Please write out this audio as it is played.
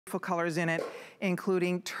colors in it,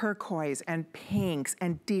 including turquoise and pinks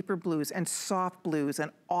and deeper blues and soft blues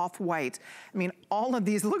and off-whites. I mean, all of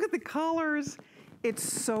these, look at the colors. It's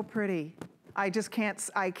so pretty. I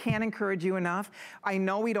can't encourage you enough. I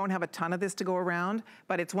know we don't have a ton of this to go around,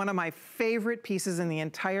 but it's one of my favorite pieces in the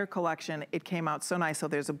entire collection. It came out so nice. So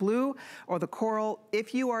there's a blue or the coral.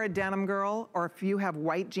 If you are a denim girl or if you have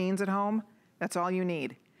white jeans at home, that's all you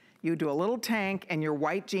need. You do a little tank and your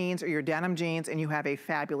white jeans or your denim jeans and you have a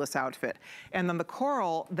fabulous outfit. And then the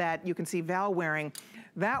coral that you can see Val wearing,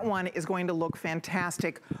 that one is going to look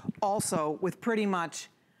fantastic also with pretty much,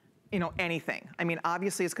 you know, anything. I mean,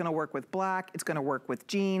 obviously it's gonna work with black, it's gonna work with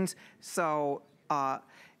jeans. So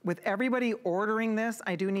with everybody ordering this,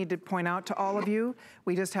 I do need to point out to all of you,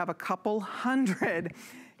 we just have a couple hundred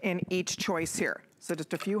in each choice here. So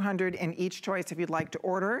just a few hundred in each choice if you'd like to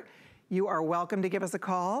order. You are welcome to give us a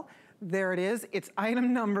call. There it is. It's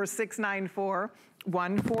item number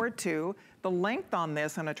 694142. The length on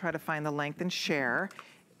this, I'm gonna try to find the length and share,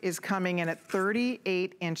 is coming in at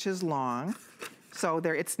 38 inches long. So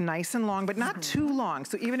there, it's nice and long, but not too long.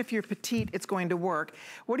 So even if you're petite, it's going to work.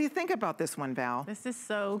 What do you think about this one, Val? This is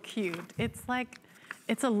so cute. It's like,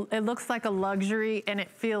 it looks like a luxury and it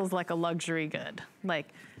feels like a luxury good. Like,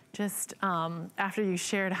 just after you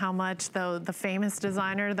shared how much the famous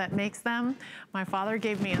designer that makes them, my father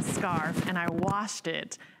gave me a scarf and I washed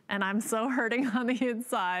it and I'm so hurting on the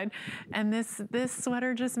inside. And this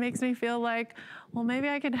sweater just makes me feel like, well, maybe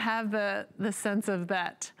I could have the sense of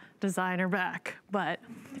that designer back, but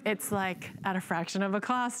it's like at a fraction of a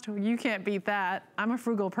cost. You can't beat that. I'm a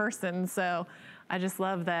frugal person, so I just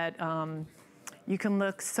love that you can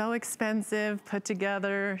look so expensive, put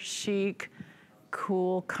together, chic,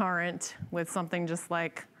 cool, current with something just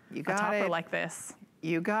like a topper like this.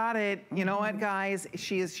 You got it. You know what, guys?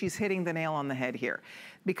 She's hitting the nail on the head here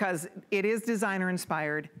because it is designer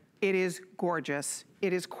inspired. It is gorgeous.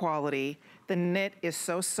 It is quality. The knit is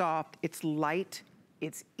so soft. It's light.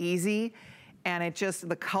 It's easy. And it just,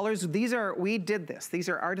 the colors, we did this. These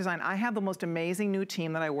are our design. I have the most amazing new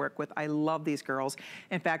team that I work with. I love these girls.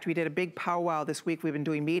 In fact, we did a big powwow this week. We've been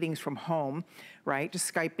doing meetings from home, right?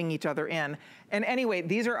 Just Skyping each other in. And anyway,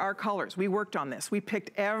 these are our colors. We worked on this. We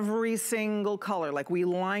picked every single color. Like we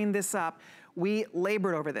lined this up. We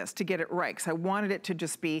labored over this to get it right because I wanted it to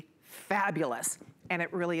just be fabulous. And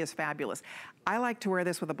it really is fabulous. I like to wear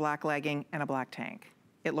this with a black legging and a black tank.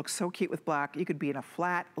 It looks so cute with black. You could be in a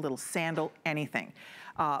flat, a little sandal, anything.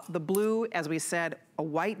 The blue, as we said, a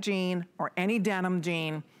white jean or any denim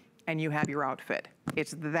jean, and you have your outfit.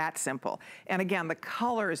 It's that simple. And again, the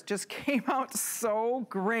colors just came out so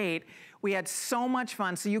great. We had so much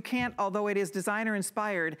fun. So you can't, although it is designer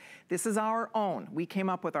inspired, this is our own. We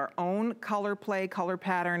came up with our own color play, color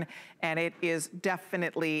pattern, and it is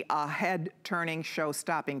definitely a head-turning,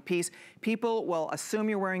 show-stopping piece. People will assume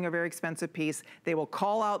you're wearing a very expensive piece. They will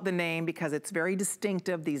call out the name because it's very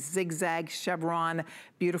distinctive. These zigzag, chevron,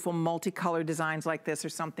 beautiful multicolored designs like this are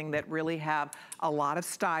something that really have a lot of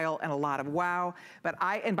style and a lot of wow. But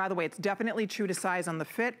and by the way, it's definitely true to size on the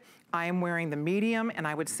fit. I am wearing the medium, and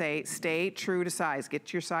I would say stay true to size.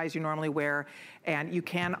 Get your size you normally wear. And you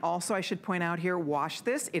can also, I should point out here, wash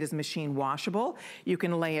this. It is machine washable. You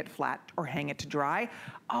can lay it flat or hang it to dry.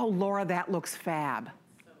 Oh, Laura, that looks fab.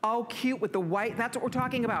 Oh, cute with the white. That's what we're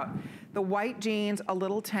talking about. The white jeans, a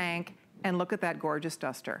little tank, and look at that gorgeous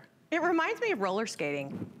duster. It reminds me of roller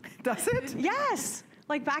skating. Does it? Yes.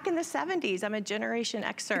 Like back in the 70s, I'm a Generation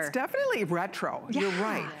Xer. It's definitely retro, yeah. You're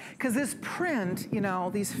right. Because this print, you know,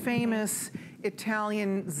 these famous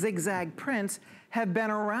Italian zigzag prints have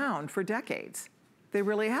been around for decades. They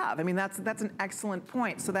really have. I mean, that's an excellent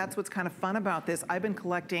point. So that's what's kind of fun about this. I've been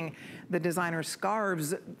collecting the designer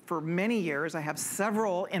scarves for many years. I have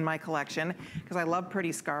several in my collection because I love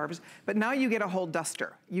pretty scarves. But now you get a whole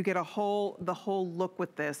duster. You get the whole look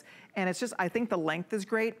with this. And it's just, I think the length is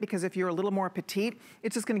great because if you're a little more petite,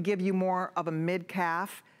 it's just gonna give you more of a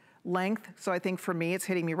mid-calf length. So I think for me, it's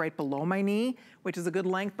hitting me right below my knee, which is a good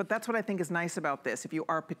length. But that's what I think is nice about this. If you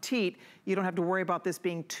are petite, you don't have to worry about this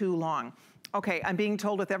being too long. Okay, I'm being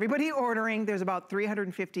told with everybody ordering, there's about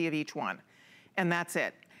 350 of each one, and that's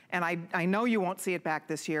it. And I know you won't see it back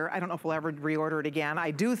this year. I don't know if we'll ever reorder it again.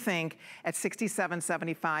 I do think at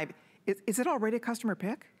 $67.75, is it already a customer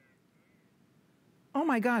pick? Oh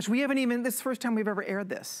my gosh, we haven't even, this is the first time we've ever aired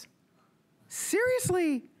this.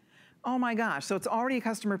 Seriously? Oh my gosh, so it's already a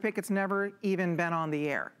customer pick, it's never even been on the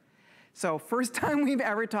air. So first time we've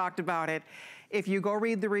ever talked about it. If you go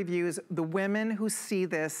read the reviews, the women who see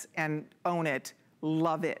this and own it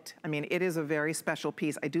Love it. I mean, it is a very special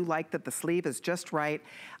piece. I do like that the sleeve is just right.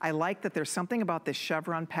 I like that there's something about this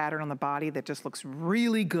chevron pattern on the body that just looks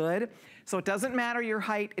really good. So it doesn't matter your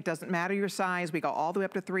height, it doesn't matter your size. We go all the way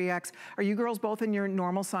up to 3X. Are you girls both in your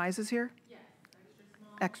normal sizes here? Yes, extra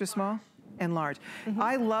small. Extra small? And large.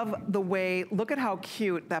 I love the way, look at how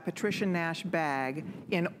cute that Patricia Nash bag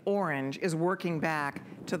in orange is working back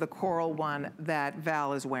to the coral one that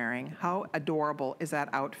Val is wearing. How adorable is that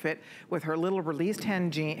outfit with her little released hem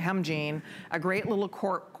jean, a great little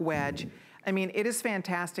cork wedge. I mean, it is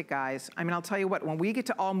fantastic, guys. I mean, I'll tell you what, when we get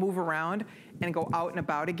to all move around and go out and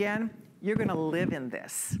about again, you're gonna live in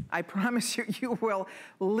this. I promise you, you will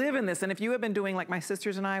live in this. And if you have been doing, like my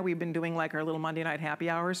sisters and I, we've been doing like our little Monday night happy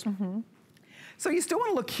hours. So you still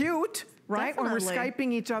wanna look cute, right? Definitely. When we're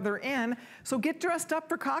Skyping each other in. So get dressed up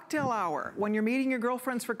for cocktail hour. When you're meeting your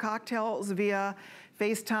girlfriends for cocktails via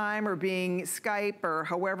FaceTime or being Skype or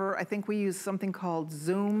however, I think we use something called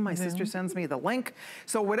Zoom. My sister sends me the link.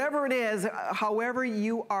 So whatever it is, however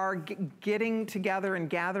you are getting together and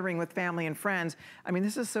gathering with family and friends, I mean,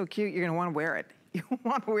 this is so cute, you're gonna wanna wear it. You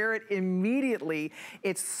want to wear it immediately.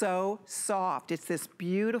 It's so soft. It's this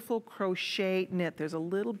beautiful crochet knit. There's a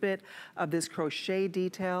little bit of this crochet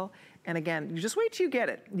detail. And again, you just wait till you get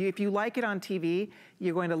it. If you like it on TV,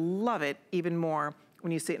 you're going to love it even more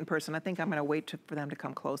when you see it in person. I think I'm gonna wait for them to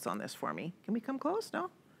come close on this for me. Can we come close? No?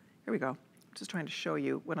 Here we go. Just trying to show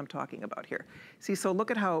you what I'm talking about here. See, so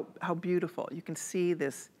look at how beautiful. You can see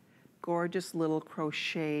this gorgeous little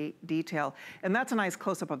crochet detail. And that's a nice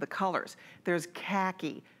close-up of the colors. There's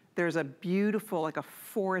khaki, there's a beautiful, like a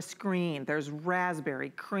forest green, there's raspberry,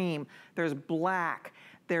 cream, there's black,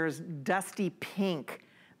 there's dusty pink,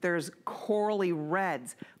 there's corally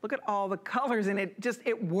reds. Look at all the colors and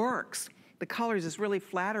it works. The colors just really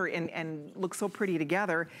flatter and look so pretty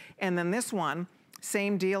together. And then this one,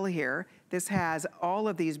 same deal here. This has all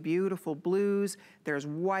of these beautiful blues. There's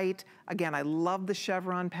white. Again, I love the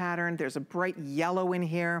chevron pattern. There's a bright yellow in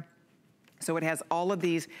here. So it has all of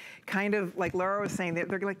these kind of, like Laura was saying, they're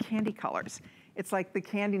like candy colors. It's like the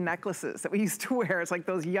candy necklaces that we used to wear. It's like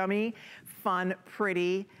those yummy, fun,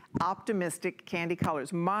 pretty, optimistic candy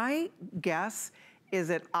colors. My guess is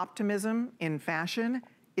that optimism in fashion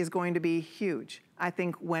is going to be huge. I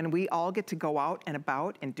think when we all get to go out and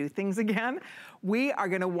about and do things again, we are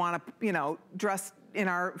gonna wanna, dress in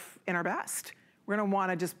our best. We're gonna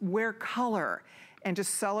wanna just wear color and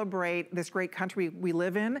just celebrate this great country we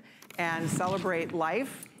live in and celebrate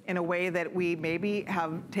life in a way that we maybe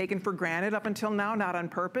have taken for granted up until now, not on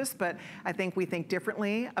purpose, but I think we think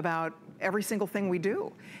differently about every single thing we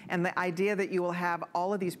do. And the idea that you will have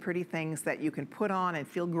all of these pretty things that you can put on and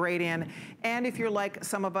feel great in. And if you're like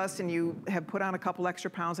some of us and you have put on a couple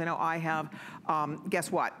extra pounds, I know I have,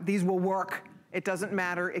 guess what? These will work. It doesn't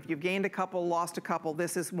matter if you've gained a couple, lost a couple,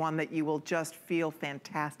 this is one that you will just feel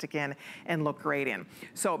fantastic in and look great in.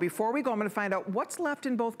 So before we go, I'm gonna find out what's left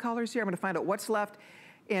in both colors here. I'm gonna find out what's left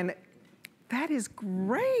in, that is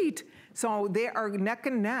great. So they are neck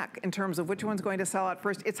and neck in terms of which one's going to sell out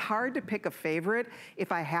first. It's hard to pick a favorite.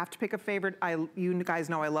 If I have to pick a favorite, you guys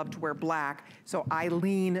know I love to wear black, so I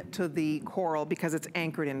lean to the coral because it's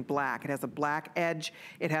anchored in black. It has a black edge,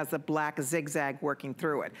 it has the black zigzag working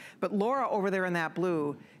through it. But Laura over there in that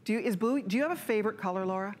blue, do you have a favorite color,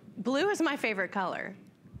 Laura? Blue is my favorite color.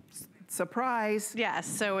 Surprise. Yes,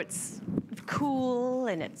 so it's cool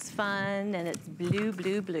and it's fun and it's blue,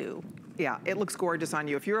 blue, blue. Yeah, it looks gorgeous on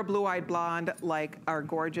you. If you're a blue-eyed blonde like our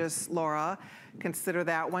gorgeous Laura, consider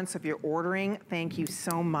that one. So if you're ordering, thank you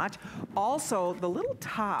so much. Also, the little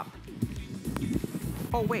top.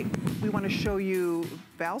 Oh wait, we want to show you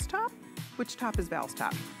Val's top? Which top is Val's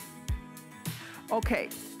top? Okay,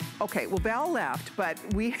 well Val left, but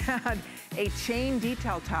we had a chain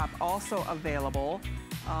detail top also available.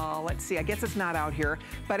 Let's see, I guess it's not out here,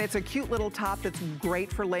 but it's a cute little top that's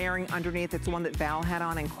great for layering underneath. It's the one that Val had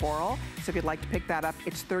on in coral. So if you'd like to pick that up,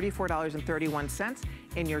 it's $34.31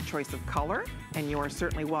 in your choice of color. And you are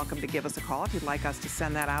certainly welcome to give us a call if you'd like us to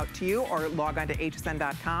send that out to you, or log on to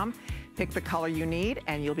hsn.com, pick the color you need,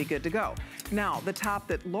 and you'll be good to go. Now, the top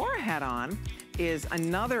that Laura had on is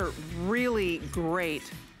another really great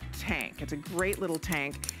tank. It's a great little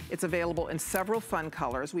tank. It's available in several fun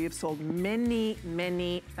colors. We have sold many,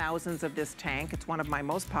 many thousands of this tank. It's one of my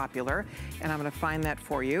most popular, and I'm gonna find that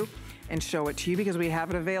for you and show it to you because we have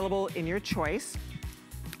it available in your choice.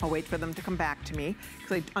 I'll wait for them to come back to me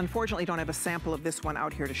because I unfortunately don't have a sample of this one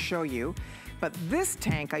out here to show you. But this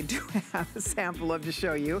tank I do have a sample of to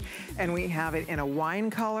show you, and we have it in a wine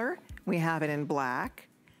color, we have it in black,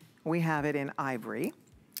 we have it in ivory,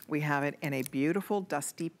 we have it in a beautiful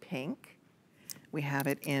dusty pink, We have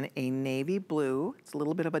it in a navy blue. It's a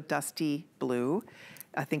little bit of a dusty blue.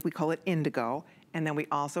 I think we call it indigo. And then we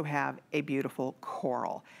also have a beautiful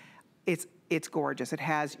coral. It's gorgeous. It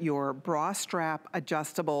has your bra strap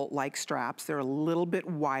adjustable like straps. They're a little bit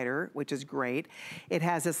wider, which is great. It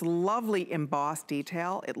has this lovely embossed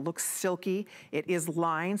detail. It looks silky. It is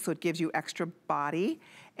lined, so it gives you extra body.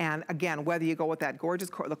 And again, whether you go with that gorgeous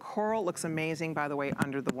the coral looks amazing, by the way,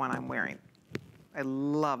 under the one I'm wearing. I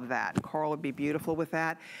love that. Coral would be beautiful with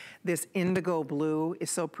that. This indigo blue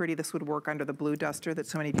is so pretty. This would work under the blue duster that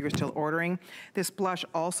so many of you are still ordering. This blush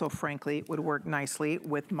also, frankly, would work nicely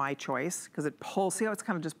with my choice because it pulls, see how it's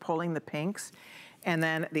kind of just pulling the pinks? And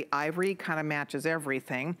then the ivory kind of matches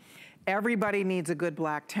everything. Everybody needs a good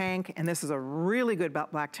black tank, and this is a really good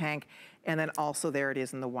black tank. And then also there it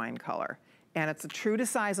is in the wine color. And it's a true to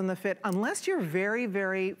size on the fit, unless you're very,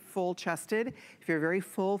 very full chested. If you're very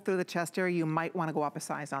full through the chest area, you might wanna go up a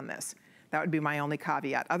size on this. That would be my only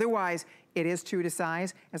caveat. Otherwise, it is true to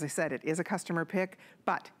size. As I said, it is a customer pick,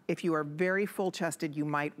 but if you are very full chested, you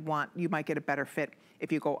might get a better fit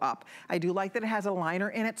if you go up. I do like that it has a liner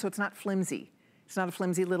in it, so it's not flimsy. It's not a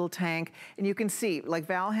flimsy little tank. And you can see, like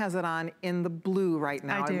Val has it on in the blue right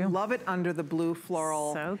now. I do. I love it under the blue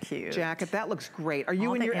floral so cute jacket. That looks great. Are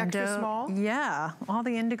you in your extra small? Yeah, all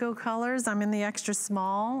the indigo colors. I'm in the extra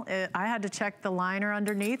small. I had to check the liner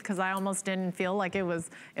underneath because I almost didn't feel like it was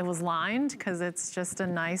lined because it's just a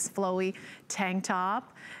nice flowy tank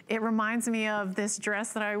top. It reminds me of this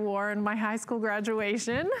dress that I wore in my high school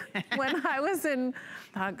graduation when I was in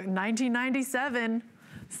 1997.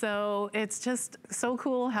 So it's just so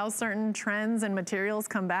cool how certain trends and materials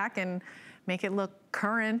come back and make it look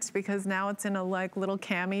current because now it's in a like little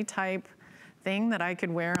cami type thing that I could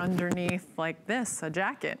wear underneath like this, a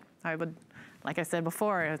jacket. I would, like I said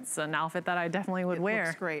before, it's an outfit that I definitely would wear. It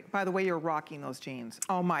looks great. By the way, you're rocking those jeans.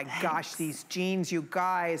 Oh my gosh, these jeans, you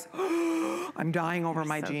guys. I'm dying over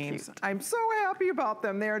my jeans. Cute. I'm so happy about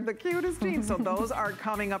them. They're the cutest jeans. So those are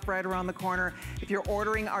coming up right around the corner. If you're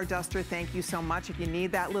ordering our duster, thank you so much. If you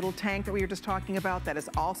need that little tank that we were just talking about, that is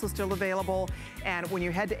also still available. And when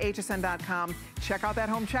you head to hsn.com, check out that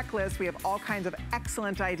home checklist. We have all kinds of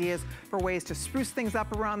excellent ideas for ways to spruce things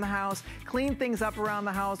up around the house, clean things up around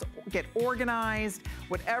the house, get organized,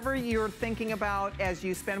 whatever you're thinking about as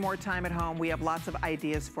you spend more time at home, we have lots of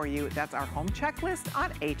ideas for you. That's our home checklist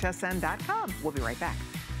on hsn.com. We'll be right back.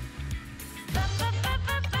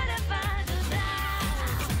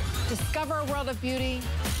 Discover a world of beauty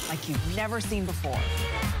like you've never seen before.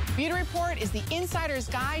 Beauty Report is the insider's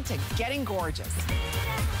guide to getting gorgeous.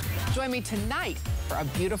 Join me tonight for a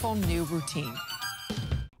beautiful new routine.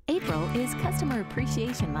 April is Customer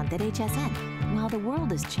Appreciation Month at HSN. While the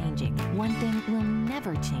world is changing, one thing will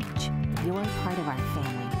never change. You're part of our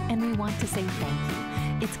family, and we want to say thank you.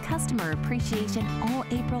 It's Customer Appreciation all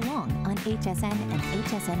April long on HSN and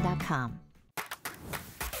hsn.com.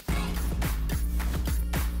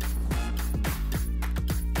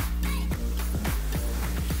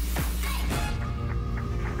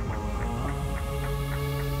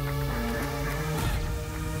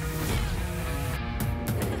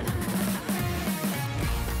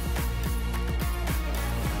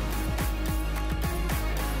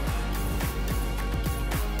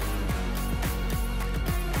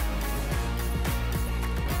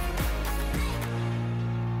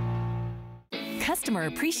 Customer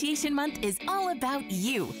Appreciation Month is all about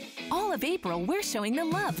you. All of April, we're showing the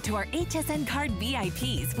love to our HSN Card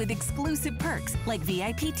VIPs with exclusive perks like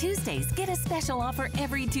VIP Tuesdays. Get a special offer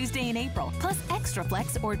every Tuesday in April, plus Extra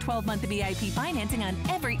Flex or 12-month VIP financing on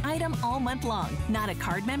every item all month long. Not a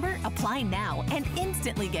card member? Apply now and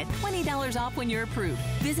instantly get $20 off when you're approved.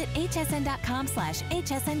 Visit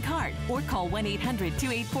hsn.com/HSN Card or call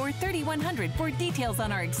 1-800-284-3100 for details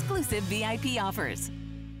on our exclusive VIP offers.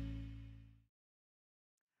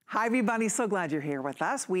 Hi everybody, so glad you're here with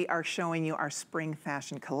us. We are showing you our spring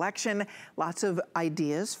fashion collection. Lots of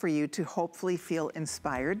ideas for you to hopefully feel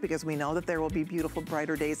inspired because we know that there will be beautiful,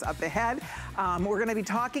 brighter days up ahead. We're gonna be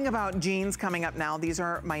talking about jeans coming up now. These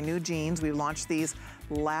are my new jeans. We launched these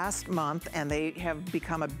last month and they have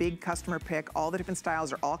become a big customer pick. All the different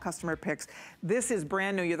styles are all customer picks. This is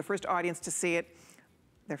brand new. You're the first audience to see it.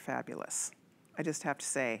 They're fabulous. I just have to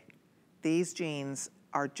say, these jeans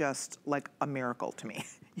are just like a miracle to me.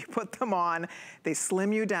 You put them on, they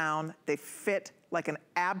slim you down, they fit like an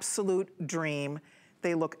absolute dream.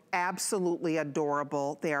 They look absolutely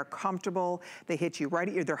adorable. They are comfortable. They hit you right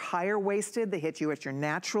at they're higher waisted. They hit you at your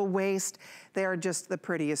natural waist. They are just the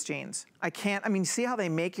prettiest jeans. I mean, see how they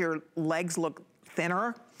make your legs look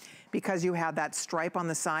thinner because you have that stripe on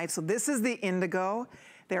the side. So this is the indigo.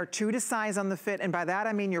 They're true to size on the fit, and by that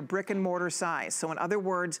I mean your brick and mortar size. So in other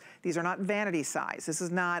words, these are not vanity size. This is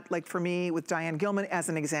not like for me with Diane Gilman as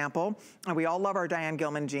an example, and we all love our Diane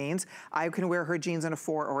Gilman jeans. I can wear her jeans in a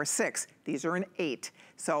 4 or a 6. These are an 8.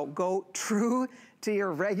 So go true to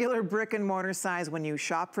your regular brick and mortar size when you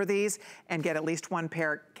shop for these and get at least one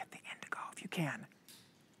pair. Get the indigo if you can.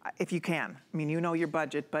 If you can. I mean, you know your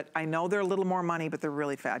budget, but I know they're a little more money, but they're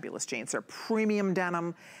really fabulous jeans. They're premium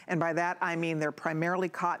denim, and by that I mean they're primarily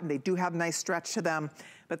cotton. They do have nice stretch to them,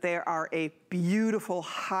 but they are a beautiful,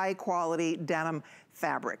 high quality denim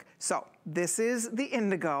fabric. So this is the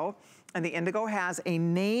indigo, and the indigo has a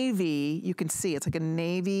navy, you can see it's like a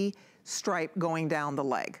navy stripe going down the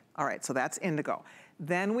leg. All right, so that's indigo.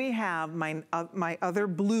 Then we have my other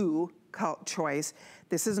blue choice.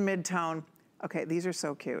 This is mid-tone. Okay, these are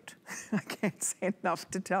so cute. I can't say enough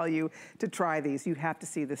to tell you to try these. You have to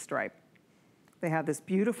see this stripe. They have this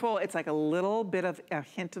beautiful, it's like a little bit of a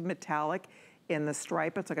hint of metallic in the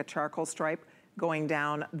stripe. It's like a charcoal stripe going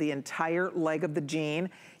down the entire leg of the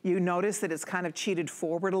jean. You notice that it's kind of cheated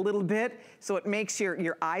forward a little bit, so it makes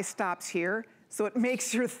your eye stops here. So it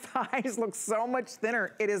makes your thighs look so much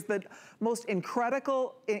thinner. It is the most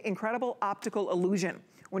incredible optical illusion.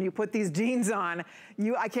 When you put these jeans on,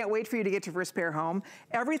 I can't wait for you to get your first pair home.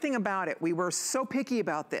 Everything about it, we were so picky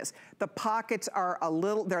about this. The pockets are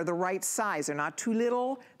they're the right size. They're not too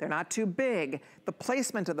little, they're not too big. The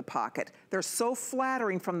placement of the pocket, they're so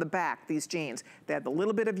flattering from the back, these jeans. They have a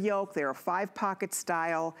little bit of yoke, they're a 5-pocket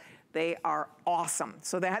style. They are awesome.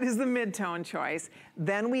 So that is the mid-tone choice.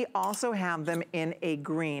 Then we also have them in a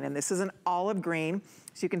green, and this is an olive green.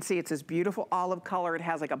 So you can see it's this beautiful olive color. It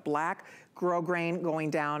has like a black grosgrain going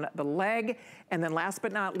down the leg. And then last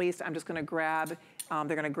but not least, I'm just gonna grab,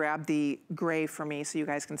 they're gonna grab the gray for me so you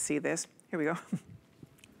guys can see this. Here we go.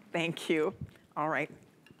 Thank you. All right.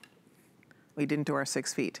 We didn't do our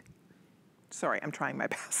 6 feet. Sorry, I'm trying my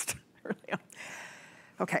best.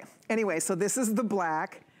 Okay, anyway, so this is the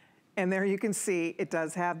black. And there you can see it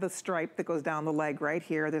does have the stripe that goes down the leg right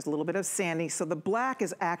here. There's a little bit of sandy. So the black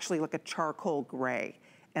is actually like a charcoal gray.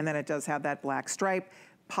 And then it does have that black stripe,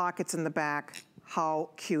 pockets in the back. How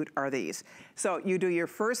cute are these? So you do your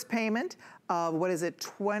first payment of, what is it,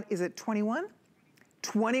 is it 21?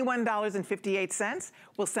 $21.58.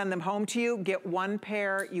 We'll send them home to you. Get one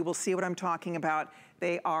pair. You will see what I'm talking about.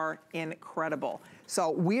 They are incredible. So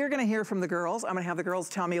we're gonna hear from the girls. I'm gonna have the girls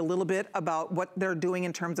tell me a little bit about what they're doing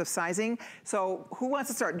in terms of sizing. So who wants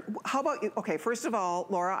to start? How about you? Okay, first of all,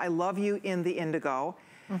 Laura, I love you in the indigo.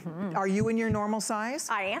 Mm-hmm. Are you in your normal size?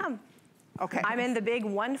 I am. Okay. I'm in the big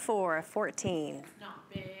 1-4, 14. Not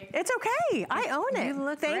big. It's okay, I own it. You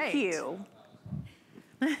look Thank great. you.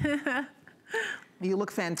 You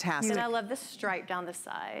look fantastic. And I love the stripe down the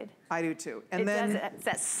side. I do too. And it's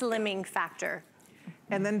that slimming factor.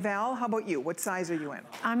 And then Val, how about you? What size are you in?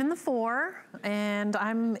 I'm in the 4, and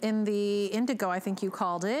I'm in the indigo, I think you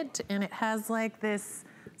called it, and it has like this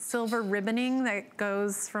silver ribboning that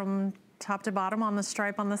goes from top to bottom on the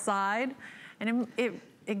stripe on the side, and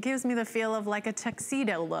it gives me the feel of like a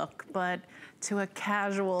tuxedo look, but to a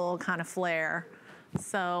casual kind of flair.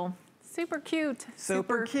 So super cute.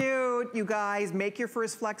 Super cute. You guys, make your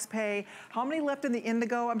first flex pay. How many left in the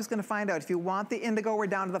indigo? I'm just gonna find out. If you want the indigo, we're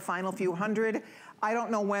down to the final few hundred. I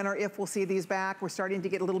don't know when or if we'll see these back. We're starting to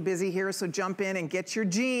get a little busy here, so jump in and get your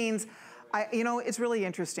jeans. You know, it's really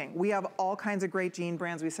interesting. We have all kinds of great jean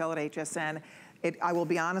brands we sell at HSN. I will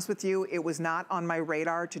be honest with you, it was not on my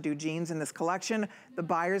radar to do jeans in this collection. The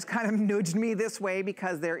buyers kind of nudged me this way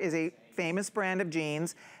because there is a famous brand of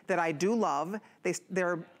jeans that I do love.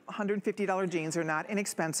 They're $150 jeans, they're not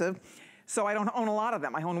inexpensive. So I don't own a lot of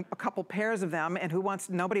them. I own a couple pairs of them, and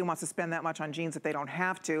nobody wants to spend that much on jeans if they don't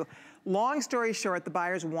have to. Long story short, the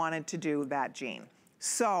buyers wanted to do that jean.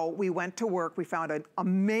 So we went to work, we found an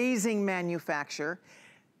amazing manufacturer.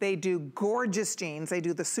 They do gorgeous jeans. They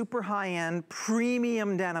do the super high-end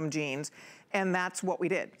premium denim jeans, and that's what we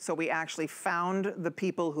did. So we actually found the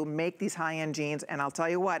people who make these high-end jeans, and I'll tell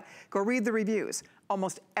you what, go read the reviews.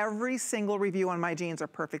 Almost every single review on my jeans are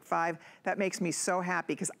perfect 5. That makes me so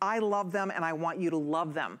happy because I love them and I want you to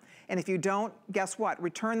love them. And if you don't, guess what?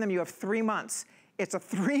 Return them, you have 3 months. It's a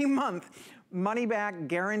 3-month money-back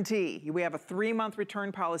guarantee. We have a 3-month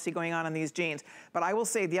return policy going on these jeans. But I will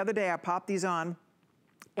say, the other day I popped these on,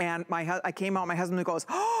 and I came out, my husband goes,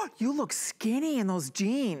 "Oh, you look skinny in those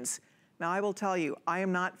jeans." Now I will tell you, I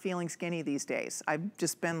am not feeling skinny these days. I've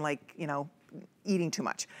just been like, you know, eating too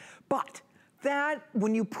much. But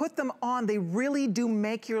when you put them on, they really do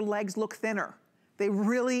make your legs look thinner.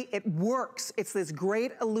 It works. It's this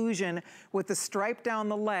great illusion with the stripe down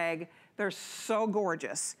the leg. They're so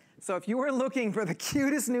gorgeous. So if you are looking for the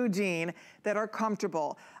cutest new jean that are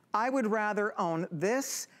comfortable, I would rather own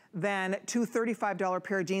this than two $35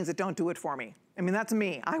 pair of jeans that don't do it for me. I mean, that's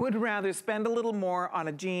me. I would rather spend a little more on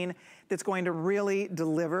a jean that's going to really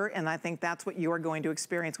deliver, and I think that's what you are going to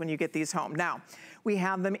experience when you get these home. Now, we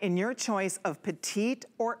have them in your choice of petite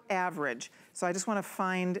or average. So I just want to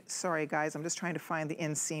find, sorry guys, I'm just trying to find the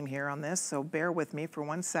inseam here on this, so bear with me for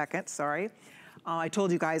 1 second, sorry. I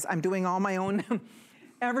told you guys I'm doing all my own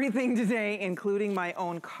everything today, including my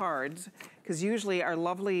own cards, because usually our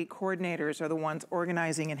lovely coordinators are the ones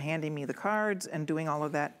organizing and handing me the cards and doing all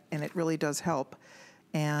of that, and it really does help.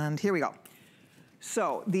 And here we go.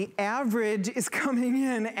 So the average is coming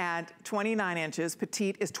in at 29 inches,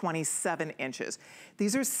 petite is 27 inches.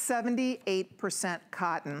 These are 78%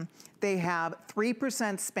 cotton. They have 3%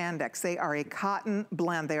 spandex. They are a cotton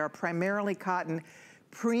blend. They are primarily cotton.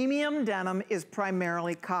 Premium denim is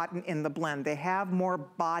primarily cotton in the blend. They have more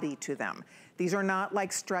body to them. These are not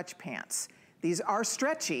like stretch pants. These are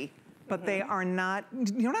stretchy, but they are not,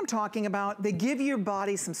 you know what I'm talking about? They give your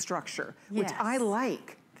body some structure, which I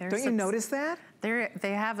like. Don't you notice that?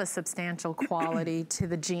 They have a substantial quality to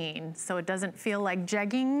the jean, so it doesn't feel like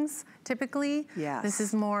jeggings typically. Yes. This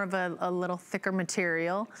is more of a little thicker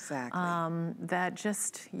material. Exactly. That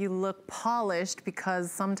just, you look polished,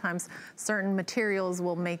 because sometimes certain materials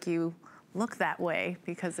will make you look that way,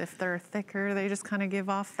 because if they're thicker, they just kind of give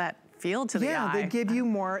off that feel to the eye. Yeah, they give you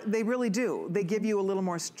more, they really do. They give you a little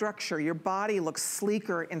more structure. Your body looks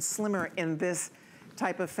sleeker and slimmer in this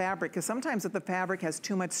type of fabric, because sometimes if the fabric has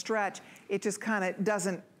too much stretch, it just kind of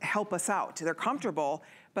doesn't help us out. They're comfortable,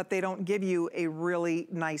 but they don't give you a really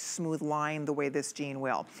nice smooth line the way this jean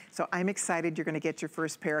will. So I'm excited you're gonna get your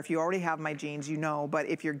first pair. If you already have my jeans, you know, but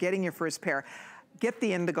if you're getting your first pair, get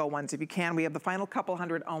the indigo ones if you can. We have the final couple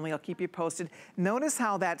hundred only. I'll keep you posted. Notice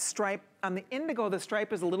how that stripe, on the indigo, the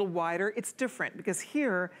stripe is a little wider. It's different because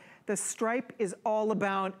here, the stripe is all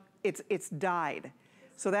about, it's dyed.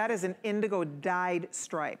 So that is an indigo dyed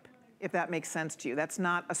stripe, if that makes sense to you. That's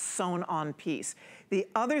not a sewn on piece. The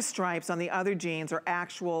other stripes on the other jeans are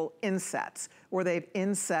actual insets, where they've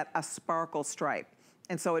inset a sparkle stripe.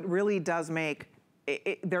 And so it really does make,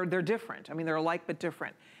 they're different. I mean, they're alike but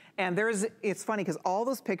different. And it's funny because all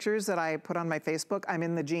those pictures that I put on my Facebook, I'm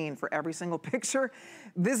in the jean for every single picture.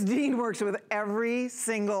 This jean works with every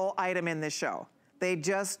single item in this show. They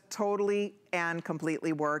just totally and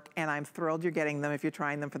completely work, and I'm thrilled you're getting them if you're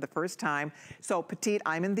trying them for the first time. So petite,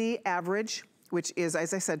 I'm in the average, which is,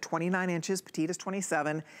 as I said, 29 inches. Petite is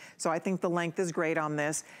 27. So I think the length is great on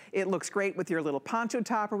this. It looks great with your little poncho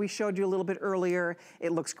topper we showed you a little bit earlier.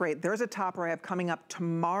 It looks great. There's a topper I have coming up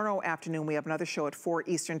tomorrow afternoon. We have another show at 4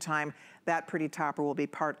 Eastern time. That pretty topper will be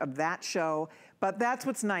part of that show. But that's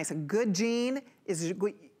what's nice. A good jean is,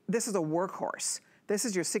 this is a workhorse. This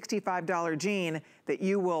is your $65 jean that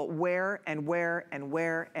you will wear and wear and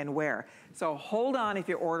wear and wear. So hold on if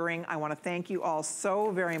you're ordering. I want to thank you all so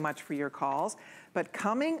very much for your calls. But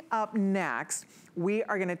coming up next, we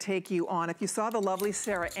are going to take you on. If you saw the lovely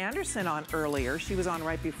Sarah Anderson on earlier, she was on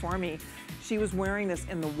right before me. She was wearing this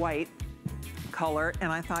in the white color, and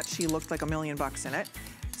I thought she looked like $1 million in it.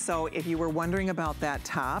 So if you were wondering about that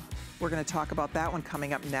top, we're going to talk about that one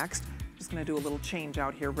coming up next. Just going to do a little change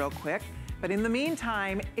out here real quick. But in the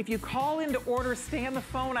meantime, if you call in to order, stay on the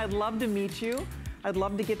phone. I'd love to meet you. I'd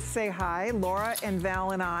love to get to say hi. Laura and Val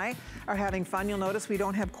and I are having fun. You'll notice we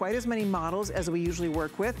don't have quite as many models as we usually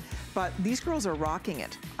work with, but these girls are rocking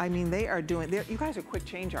it. I mean, they are doing, you guys are quick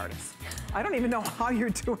change artists. I don't even know how you're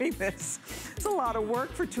doing this. It's a lot of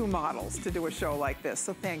work for 2 models to do a show like this.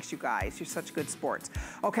 So thanks, you guys. You're such good sports.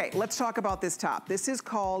 Okay, let's talk about this top. This is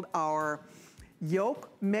called our yoke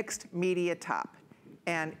mixed media top.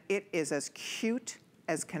 And it is as cute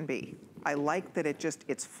as can be. I like that it's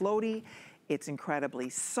floaty, it's incredibly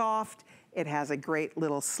soft, it has a great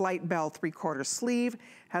little slight bell 3/4 sleeve,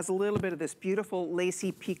 has a little bit of this beautiful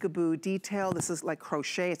lacy peekaboo detail. This is like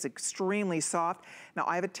crochet, it's extremely soft. Now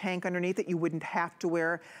I have a tank underneath it, you wouldn't have to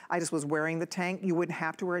wear, I just was wearing the tank, you wouldn't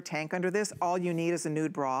have to wear a tank under this. All you need is a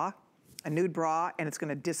nude bra, and it's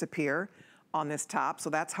gonna disappear on this top, so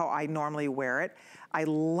that's how I normally wear it. I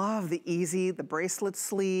love the easy, the bracelet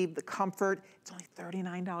sleeve, the comfort. It's only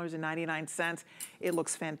 $39.99. It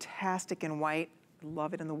looks fantastic in white. I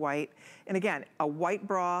love it in the white. And again, a white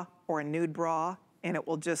bra or a nude bra, and it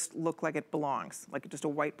will just look like it belongs. Like just a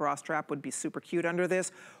white bra strap would be super cute under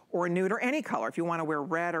this, or a nude or any color. If you want to wear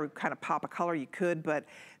red or kind of pop a color, you could, but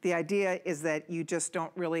the idea is that you just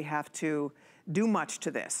don't really have to do much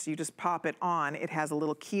to this. You just pop it on. It has a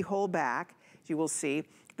little keyhole back, as you will see.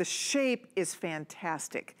 The shape is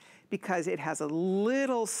fantastic because it has a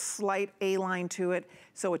little slight A-line to it,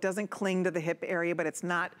 so it doesn't cling to the hip area, but it's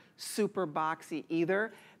not super boxy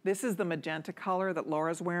either. This is the magenta color that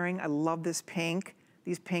Laura's wearing. I love this pink.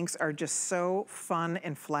 These pinks are just so fun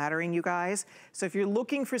and flattering, you guys. So if you're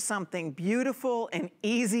looking for something beautiful and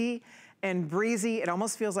easy and breezy, it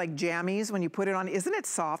almost feels like jammies when you put it on. Isn't it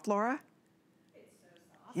soft, Laura? It's so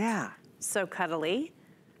soft. Yeah. So cuddly.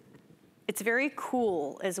 It's very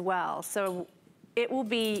cool as well. So it will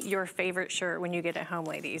be your favorite shirt when you get it home,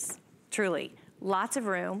 ladies. Truly. Lots of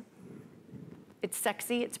room. It's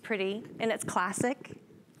sexy, it's pretty, and it's classic.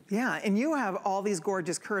 Yeah, and you have all these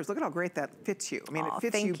gorgeous curves. Look at how great that fits you. I mean, it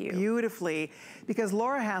fits you beautifully because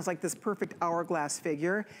Laura has like this perfect hourglass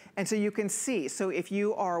figure, and so you can see. So if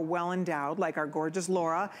you are well endowed, like our gorgeous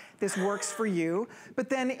Laura, this works for you. But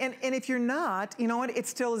then, and if you're not, you know what? It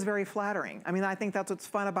still is very flattering. I mean, I think that's what's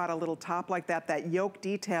fun about a little top like that. That yoke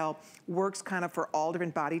detail works kind of for all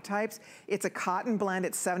different body types. It's a cotton blend.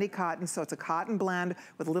 It's 70 cotton, so it's a cotton blend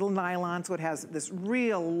with a little nylon, so it has this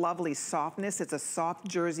real lovely softness. It's a soft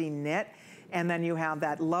jersey knit, and then you have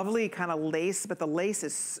that lovely kind of lace, but the lace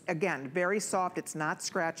is, again, very soft. It's not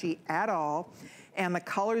scratchy at all, and the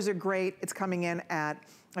colors are great. It's coming in at,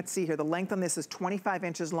 let's see here, the length on this is 25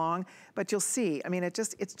 inches long, but you'll see, I mean,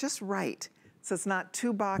 it's just right. So it's not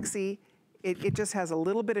too boxy. It just has a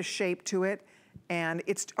little bit of shape to it, and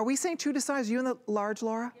it's, are we saying true to size? Are you in the large,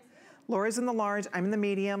 Laura? Yes. Laura's in the large, I'm in the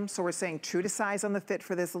medium, so we're saying true to size on the fit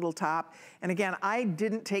for this little top. And again, I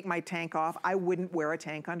didn't take my tank off. I wouldn't wear a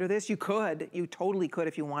tank under this. You could, you totally could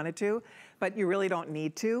if you wanted to, but you really don't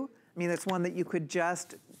need to. I mean, it's one that you could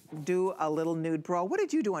just do a little nude bra. What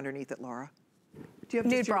did you do underneath it, Laura? Do you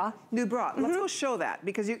have nude bra? Nude bra. Let's go show that,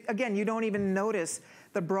 because you, again, you don't even notice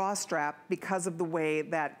the bra strap because of the way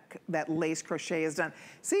that lace crochet is done.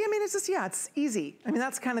 See, I mean, it's just, yeah, it's easy. I mean,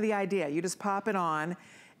 that's kind of the idea. You just pop it on,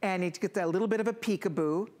 and you get that little bit of a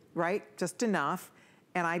peekaboo, right? Just enough.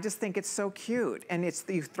 And I just think it's so cute. And it's,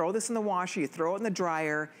 you throw this in the washer, you throw it in the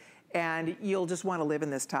dryer, and you'll just want to live in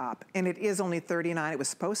this top. And it is only $39. It was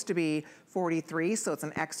supposed to be $43, so it's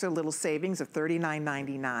an extra little savings of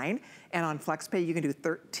 $39.99. And on FlexPay, you can do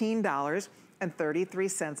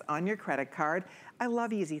 $13.33 on your credit card. I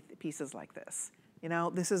love easy pieces like this. You know,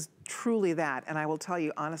 this is truly that. And I will tell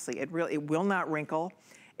you, honestly, it will not wrinkle.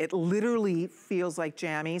 It literally feels like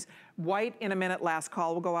jammies. White in a minute, last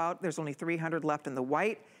call will go out. There's only 300 left in the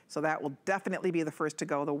white, so that will definitely be the first to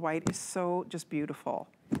go. The white is so just beautiful.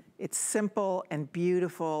 It's simple and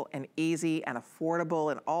beautiful and easy and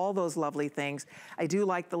affordable and all those lovely things. I do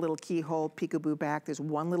like the little keyhole peekaboo back. There's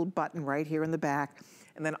one little button right here in the back,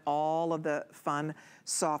 and then all of the fun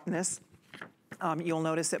softness. You'll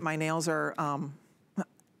notice that my nails are,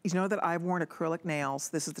 you know that I've worn acrylic nails.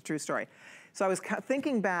 This is the true story. So I was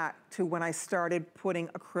thinking back to when I started putting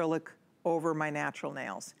acrylic over my natural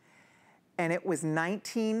nails. And it was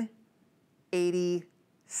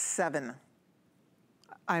 1987.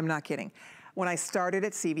 I'm not kidding. When I started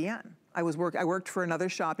at CVN, I worked for another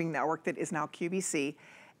shopping network that is now QVC.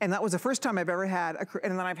 And that was the first time I've ever had,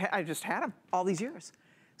 and then I just had them all these years.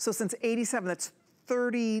 So since 87, that's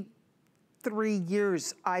 33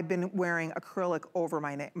 years I've been wearing acrylic over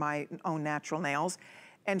my own natural nails.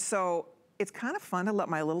 And so it's kind of fun to let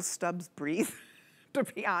my little stubs breathe, to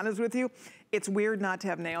be honest with you. It's weird not to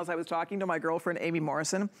have nails. I was talking to my girlfriend, Amy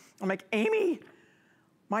Morrison. I'm like, Amy,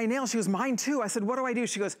 my nails. She goes, mine too. I said, what do I do?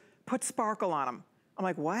 She goes, put sparkle on them. I'm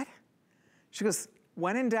like, what? She goes,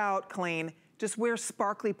 when in doubt, Colleen, just wear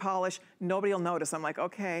sparkly polish. Nobody will notice. I'm like,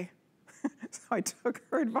 okay. So I took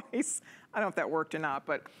her advice. I don't know if that worked or not,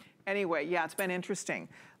 but anyway, yeah, it's been interesting.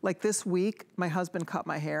 Like this week, my husband cut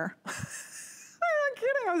my hair. I'm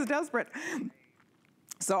kidding, I was desperate.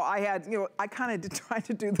 So I had, you know, I kind of tried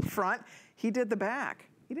to do the front. He did the back.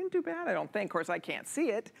 He didn't do bad, I don't think. Of course, I can't see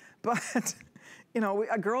it, but you know,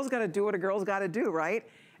 a girl's got to do what a girl's got to do, right?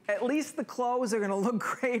 At least the clothes are going to look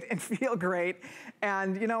great and feel great.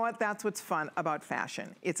 And you know what? That's what's fun about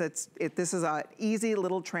fashion. This is an easy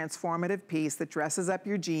little transformative piece that dresses up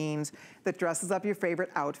your jeans, that dresses up your favorite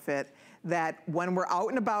outfit, that when we're out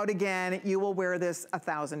and about again, you will wear this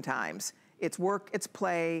 1,000 times. It's work, it's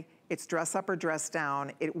play, it's dress up or dress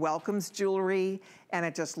down, it welcomes jewelry, and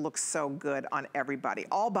it just looks so good on everybody.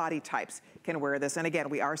 All body types can wear this. And again,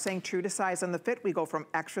 we are saying true to size on the fit. We go from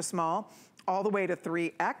extra small all the way to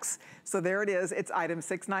 3X. So there it is, it's item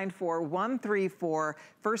 694134,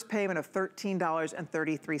 first payment of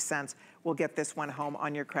 $13.33. We'll get this one home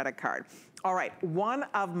on your credit card. All right, one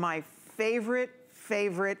of my favorite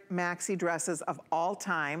maxi dresses of all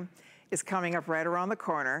time is coming up right around the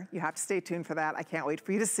corner. You have to stay tuned for that. I can't wait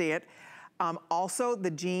for you to see it. Also, the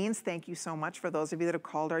jeans, thank you so much for those of you that have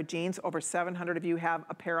called our jeans. Over 700 of you have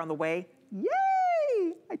a pair on the way.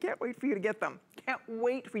 Yay! I can't wait for you to get them. Can't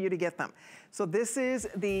wait for you to get them. So this is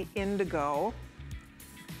the indigo.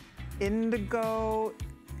 Indigo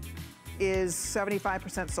is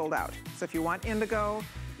 75% sold out. So if you want indigo,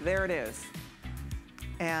 there it is.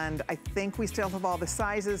 And I think we still have all the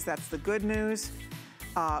sizes. That's the good news.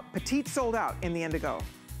 Petite sold out in the indigo.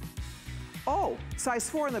 Oh, size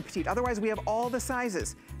 4 in the petite. Otherwise, we have all the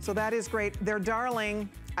sizes. So that is great. They're darling.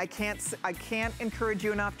 I can't encourage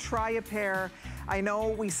you enough. Try a pair. I know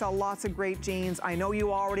we sell lots of great jeans. I know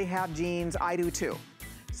you already have jeans. I do too.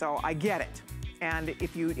 So I get it. And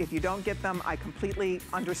if you don't get them, I completely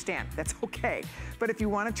understand. That's okay. But if you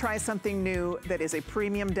want to try something new that is a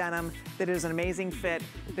premium denim, that is an amazing fit,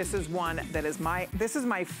 this is one that is this is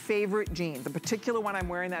my favorite jean. The particular one I'm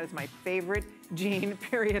wearing, that is my favorite jean,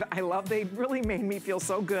 period. I love, they really made me feel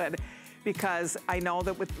so good because I know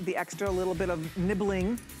that with the extra little bit of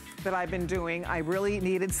nibbling that I've been doing, I really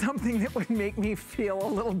needed something that would make me feel a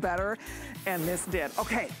little better, and this did.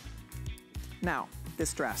 Okay, now,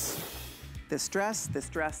 this dress. This dress, this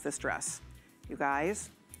dress, this dress. You guys,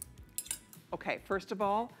 okay, first of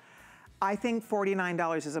all, I think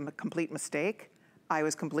 $49 is a complete mistake. I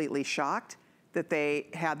was completely shocked that they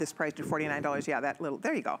had this priced at $49. Yeah, that little,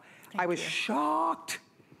 there you go. I was shocked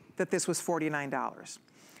that this was $49.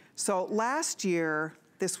 So last year,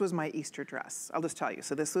 this was my Easter dress. I'll just tell you.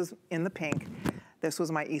 So this was in the pink. This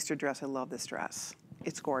was my Easter dress. I love this dress.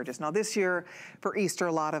 It's gorgeous. Now this year, for Easter,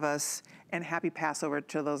 a lot of us, and happy Passover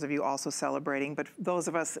to those of you also celebrating, but those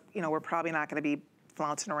of us, you know, we're probably not gonna be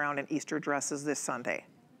flouncing around in Easter dresses this Sunday.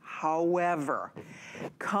 However,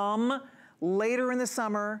 come later in the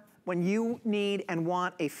summer when you need and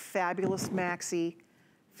want a fabulous maxi,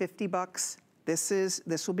 50 bucks, this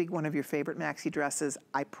will be one of your favorite maxi dresses,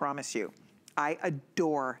 I promise you. I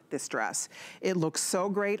adore this dress. It looks so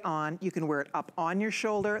great on. You can wear it up on your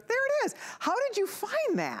shoulder. There it is. How did you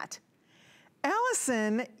find that?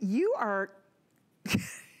 Allison, you are,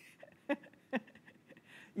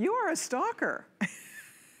 you are a stalker.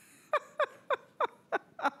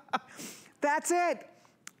 That's it.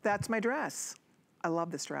 That's my dress. I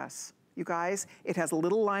love this dress. You guys, it has a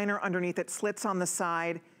little liner underneath it, slits on the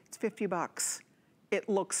side. It's 50 bucks. It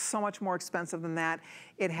looks so much more expensive than that.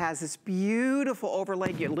 It has this beautiful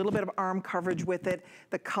overlay, you get a little bit of arm coverage with it.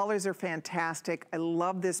 The colors are fantastic. I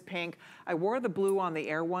love this pink. I wore the blue on the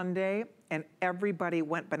air one day and everybody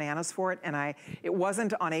went bananas for it, and it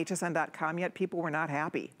wasn't on hsn.com yet. People were not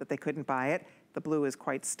happy that they couldn't buy it. The blue is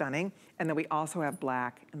quite stunning. And then we also have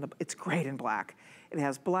black, and it's great in black. It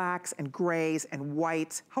has blacks and grays and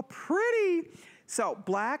whites. How pretty. So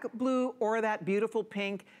black, blue, or that beautiful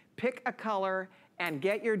pink, pick a color and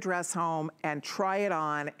get your dress home and try it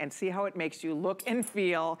on and see how it makes you look and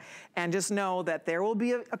feel. And just know that there will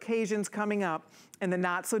be occasions coming up in the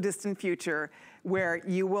not so distant future where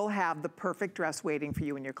you will have the perfect dress waiting for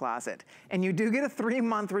you in your closet. And you do get a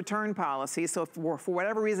 3-month return policy, so if for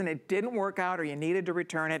whatever reason it didn't work out or you needed to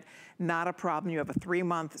return it, not a problem. You have a 3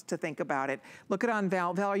 months to think about it. Look it on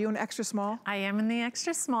Val. Val, are you an extra small? I am in the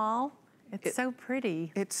extra small. It's so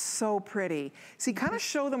pretty. It's so pretty. See, kind of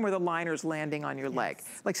show them where the liner's landing on your leg.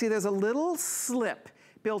 Like, see, there's a little slip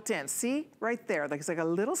built in. See, right there, like it's like a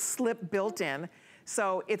little slip built in.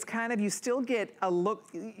 So it's kind of, you still get a look,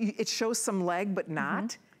 it shows some leg, but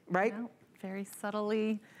not, right? No, very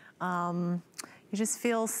subtly. You just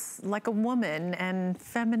feel like a woman and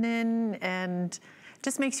feminine, and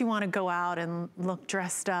just makes you want to go out and look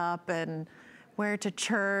dressed up and wear it to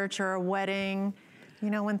church or a wedding. You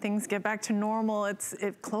know, when things get back to normal,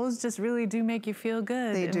 clothes just really do make you feel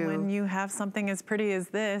good. They do. And when you have something as pretty as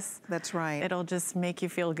this, that's right. It'll just make you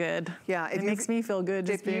feel good. Yeah, it makes me feel good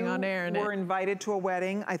just being on air. If you were invited to a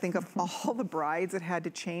wedding, I think of all the brides that had to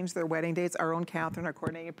change their wedding dates. Our own Catherine, our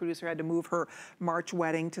coordinating producer, had to move her March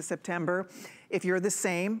wedding to September. If you're the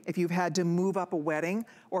same, if you've had to move up a wedding,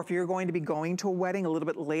 or if you're going to be going to a wedding a little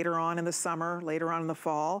bit later on in the summer, later on in the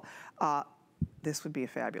fall, this would be a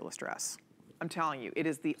fabulous dress. I'm telling you, it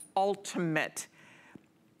is the ultimate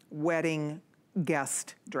wedding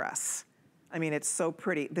guest dress. I mean, it's so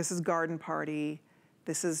pretty. This is garden party.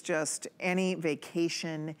 This is just any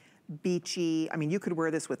vacation, beachy. I mean, you could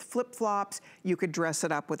wear this with flip-flops. You could dress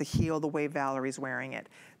it up with a heel the way Valerie's wearing it.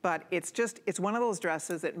 But it's one of those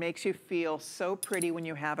dresses that makes you feel so pretty when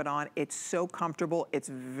you have it on. It's so comfortable. It's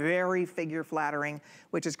very figure flattering,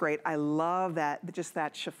 which is great. I love that, just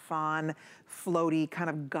that chiffon, floaty, kind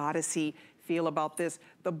of goddessy feel about this.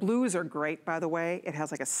 The blues are great, by the way. It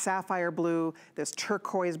has like a sapphire blue, there's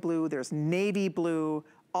turquoise blue, there's navy blue,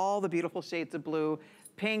 all the beautiful shades of blue.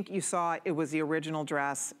 pink, you saw it was the original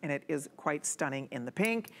dress, and it is quite stunning in the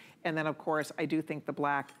pink. And then of course, I do think the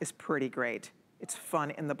black is pretty great. It's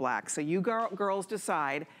fun in the black. So you girls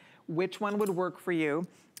decide which one would work for you,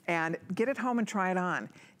 and get it home and try it on.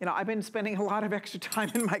 You know, I've been spending a lot of extra time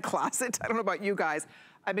in my closet. I don't know about you guys.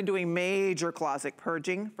 I've been doing major closet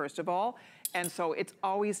purging, first of all. And so it's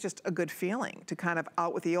always just a good feeling to kind of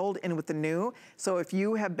out with the old, in with the new. So if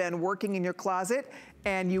you have been working in your closet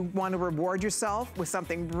and you want to reward yourself with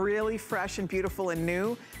something really fresh and beautiful and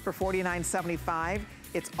new for $49.75,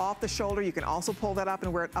 it's off the shoulder. You can also pull that up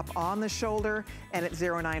and wear it up on the shoulder, and it's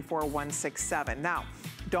 094167. Now,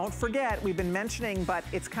 don't forget, we've been mentioning, but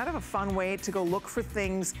it's kind of a fun way to go look for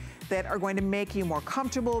things that are going to make you more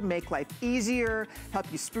comfortable, make life easier, help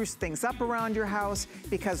you spruce things up around your house,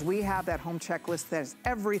 because we have that home checklist that is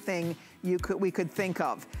everything we could think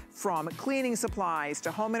of, from cleaning supplies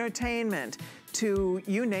to home entertainment to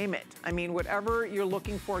you name it. I mean, whatever you're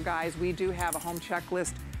looking for, guys, we do have a home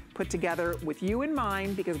checklist put together with you in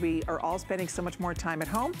mind, because we are all spending so much more time at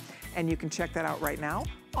home, and you can check that out right now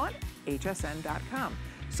on hsn.com.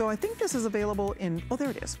 So I think this is available in, oh, there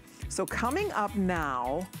it is. So coming up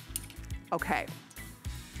now, okay,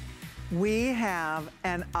 we have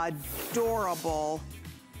an adorable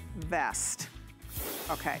vest.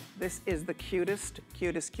 Okay, this is the cutest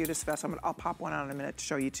vest. I'll pop one on in a minute to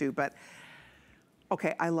show you too, but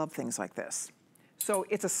okay, I love things like this. So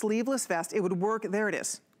it's a sleeveless vest. It would work, there it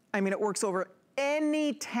is. I mean, it works over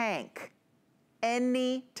any tank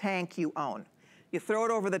you own. You throw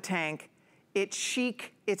it over the tank. It's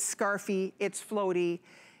chic, it's scarfy, it's floaty,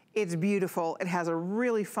 it's beautiful. It has a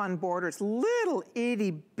really fun border. It's little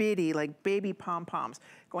itty bitty, like baby pom-poms,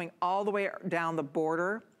 going all the way down the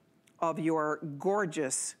border of your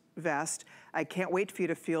gorgeous vest. I can't wait for you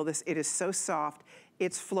to feel this. It is so soft,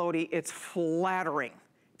 it's floaty, it's flattering.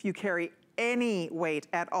 If you carry any weight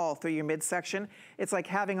at all through your midsection, it's like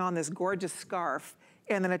having on this gorgeous scarf,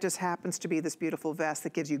 and then it just happens to be this beautiful vest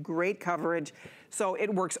that gives you great coverage. So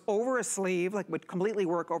it works over a sleeve, like would completely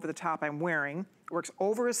work over the top I'm wearing. Works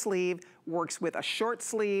over a sleeve, works with a short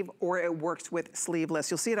sleeve, or it works with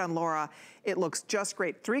sleeveless. You'll see it on Laura. It looks just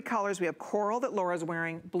great. 3 colors. We have coral that Laura's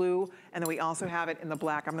wearing, blue, and then we also have it in the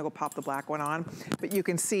black. I'm gonna go pop the black one on, but you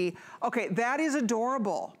can see, okay, that is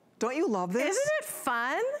adorable. Don't you love this? Isn't it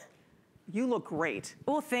fun? You look great.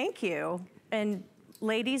 Well, thank you. And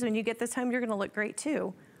ladies, when you get this home, you're gonna look great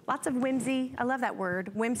too. Lots of whimsy. I love that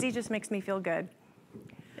word. Whimsy just makes me feel good.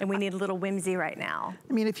 And we need a little whimsy right now.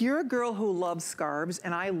 I mean, if you're a girl who loves scarves,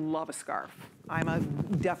 and I love a scarf, I'm a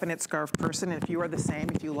definite scarf person, and if you are the same,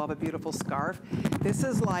 if you love a beautiful scarf, this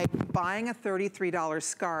is like buying a $33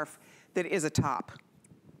 scarf that is a top.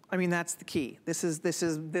 I mean, that's the key. This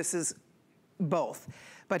is both.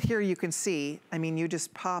 But here you can see, I mean, you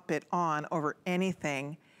just pop it on over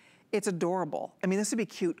anything. It's adorable. I mean, this would be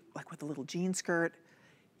cute, like with a little jean skirt.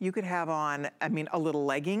 You could have on, I mean, a little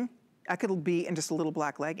legging. I could be in just a little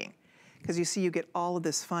black legging. Because you see, you get all of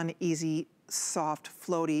this fun, easy, soft,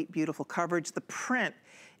 floaty, beautiful coverage. The print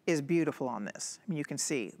is beautiful on this. I mean, you can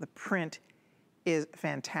see the print is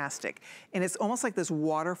fantastic. And it's almost like this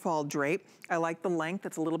waterfall drape. I like the length.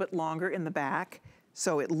 It's a little bit longer in the back,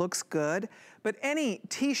 so it looks good. But any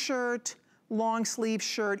t-shirt, long sleeve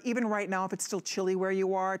shirt, even right now, if it's still chilly where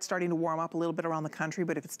you are, it's starting to warm up a little bit around the country,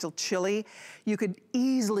 but if it's still chilly, you could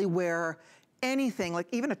easily wear anything, like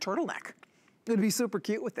even a turtleneck. It would be super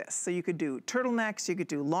cute with this. So you could do turtlenecks, you could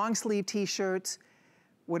do long sleeve t-shirts,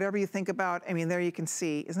 whatever you think about. I mean, there you can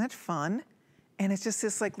see, isn't that fun? And it's just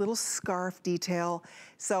this like little scarf detail.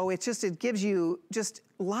 So it gives you just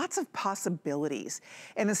lots of possibilities.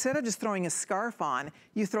 And instead of just throwing a scarf on,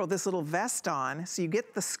 you throw this little vest on, so you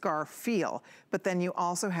get the scarf feel, but then you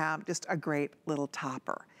also have just a great little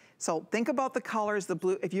topper. So think about the colors, the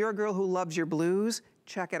blue. If you're a girl who loves your blues,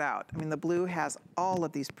 check it out. I mean, the blue has all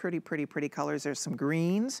of these pretty, pretty, pretty colors. There's some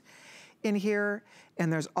greens in here,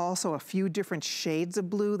 and there's also a few different shades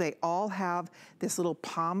of blue. They all have this little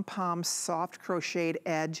pom-pom soft crocheted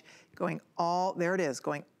edge going all, there it is,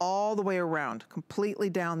 going all the way around, completely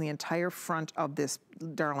down the entire front of this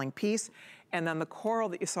darling piece. And then the coral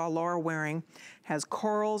that you saw Laura wearing has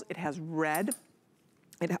corals, it has red.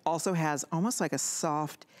 It also has almost like a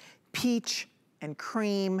soft peach and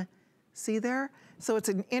cream. See there? So it's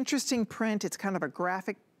an interesting print. It's kind of a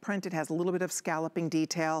graphic print. It has a little bit of scalloping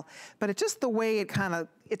detail, but it's just the way it kind of,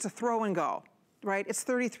 it's a throw and go, right? It's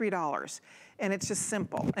 $33, and it's just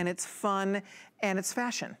simple, and it's fun, and it's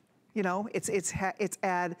fashion. You know,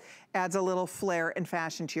 adds a little flair and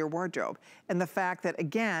fashion to your wardrobe. And the fact that,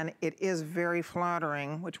 again, it is very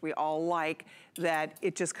flattering, which we all like, that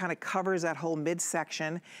it just kind of covers that whole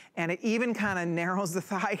midsection, and it even kind of narrows the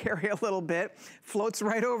thigh area a little bit, floats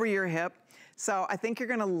right over your hip. So I think you're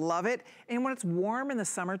gonna love it. And when it's warm in the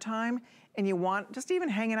summertime, and you want, just even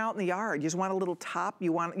hanging out in the yard, you just want a little top,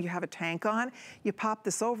 you have a tank on, you pop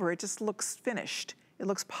this over, it just looks finished. It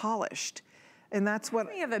looks polished. And that's what—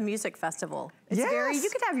 We have a music festival. It's yes. You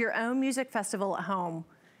could have your own music festival at home.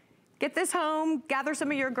 Get this home, gather some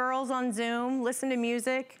of your girls on Zoom, listen to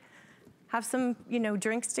music, have some, you know,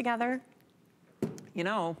 drinks together. You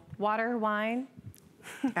know. Water, wine.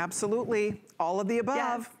 Absolutely, all of the above.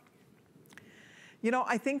 Yes. You know,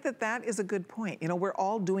 I think that that is a good point. You know, we're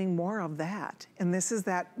all doing more of that. And this is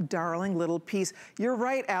that darling little piece. You're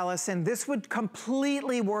right, Allison, this would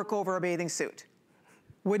completely work over a bathing suit.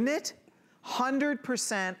 Wouldn't it?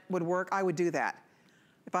 100% would work. I would do that.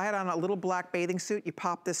 If I had on a little black bathing suit, you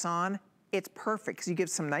pop this on, it's perfect because you give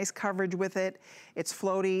some nice coverage with it. It's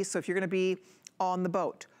floaty, so if you're gonna be on the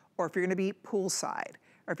boat, or if you're gonna be poolside,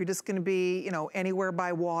 or if you're just gonna be, you know, anywhere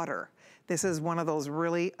by water, this is one of those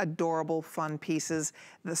really adorable, fun pieces.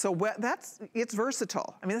 So it's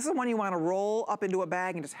versatile. I mean, this is one you wanna roll up into a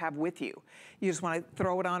bag and just have with you. You just wanna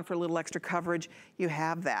throw it on for a little extra coverage, you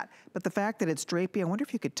have that. But the fact that it's drapey, I wonder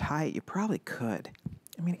if you could tie it. You probably could.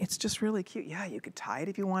 I mean, it's just really cute. Yeah, you could tie it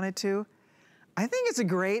if you wanted to. I think it's a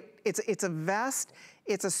great, it's a vest,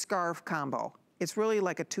 it's a scarf combo. It's really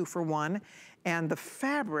like a 2-for-1. And the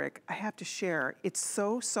fabric, I have to share, it's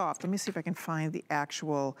so soft. Let me see if I can find the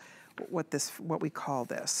actual, what we call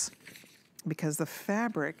this. Because the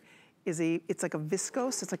fabric is it's like a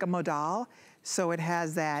viscose, it's like a modal. So it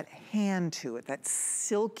has that hand to it, that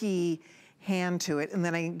silky hand to it. And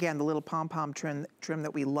then again, the little pom-pom trim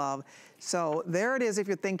that we love. So there it is if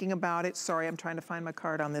you're thinking about it. Sorry, I'm trying to find my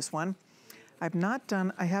card on this one. I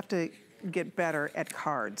have to get better at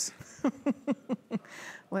cards.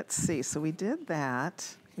 Let's see, so we did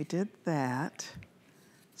that.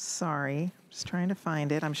 Sorry, just trying to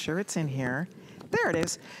find it. I'm sure it's in here. There it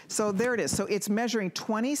is. So there it is. So it's measuring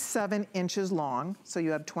 27 inches long. So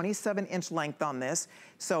you have 27-inch length on this.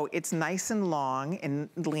 So it's nice and long and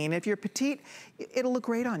lean. If you're petite, it'll look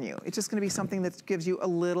great on you. It's just gonna be something that gives you a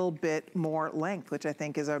little bit more length, which I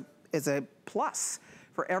think is a plus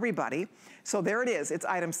for everybody. So there it is. It's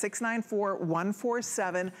item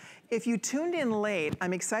 694147. If you tuned in late,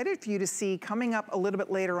 I'm excited for you to see coming up a little bit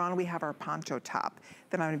later on, we have our poncho top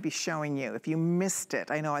that I'm gonna be showing you. If you missed it,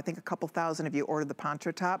 I think a couple thousand of you ordered the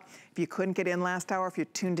poncho top. If you couldn't get in last hour, if you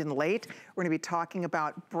tuned in late, we're gonna be talking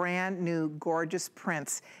about brand new gorgeous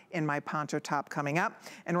prints in my poncho top coming up.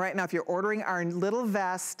 And right now, if you're ordering our little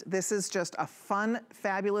vest, this is just a fun,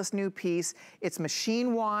 fabulous new piece. It's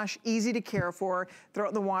machine wash, easy to care for, throw it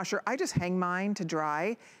in the washer. I just hang mine to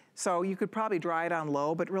dry. So you could probably dry it on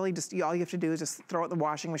low, but really just all you have to do is just throw it in the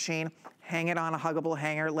washing machine, hang it on a huggable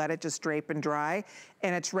hanger, let it just drape and dry,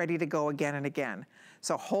 and it's ready to go again and again.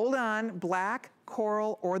 So hold on, black,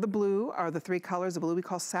 coral, or the blue are the three colors. The blue we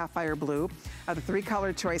call sapphire blue are the three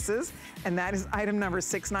color choices, and that is item number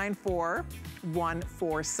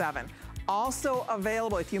 694147. Also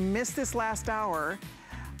available, if you missed this last hour,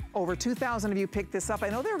 over 2,000 of you picked this up. I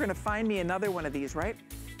know they were gonna find me another one of these, right?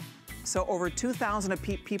 So over 2,000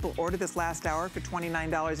 people ordered this last hour for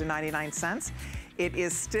 $29.99. It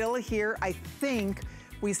is still here. I think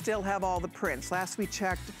we still have all the prints. Last we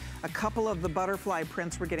checked, a couple of the butterfly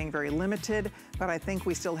prints were getting very limited, but I think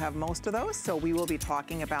we still have most of those. So we will be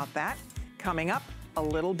talking about that coming up a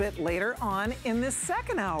little bit later on in this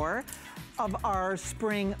second hour of our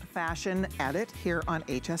spring fashion edit here on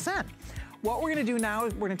HSN. What we're gonna do now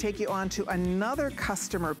is we're gonna take you on to another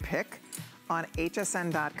customer pick on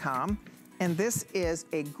hsn.com, and this is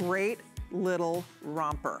a great little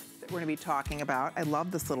romper that we're gonna be talking about. I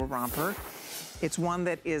love this little romper. It's one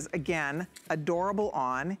that is, again, adorable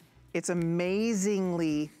on. It's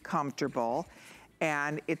amazingly comfortable,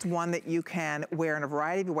 and it's one that you can wear in a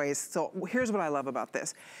variety of ways. So here's what I love about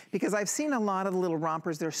this, because I've seen a lot of the little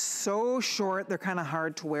rompers, they're so short, they're kind of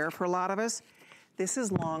hard to wear for a lot of us. This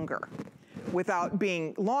is longer. Without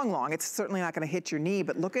being long, it's certainly not gonna hit your knee,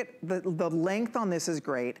 but look at the length on this is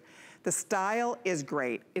great. The style is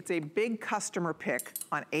great. It's a big customer pick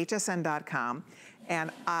on hsn.com, and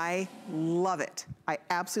I love it. I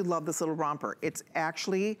absolutely love this little romper. It's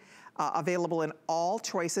actually available in all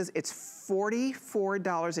choices. It's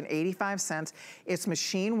 $44.85. It's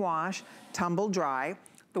machine wash, tumble dry.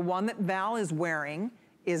 The one that Val is wearing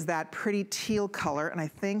is that pretty teal color, and I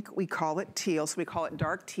think we call it teal, so we call it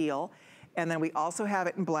dark teal. And then we also have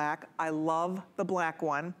it in black. I love the black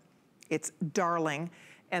one. It's darling.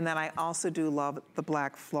 And then I also do love the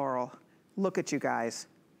black floral. Look at you guys.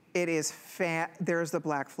 It is there's the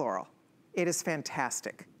black floral. It is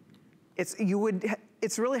fantastic.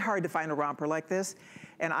 It's really hard to find a romper like this,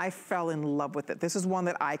 and I fell in love with it. This is one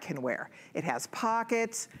that I can wear. It has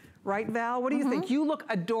pockets, right, Val? What do you think? You look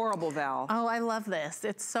adorable, Val. Oh, I love this.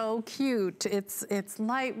 It's so cute. It's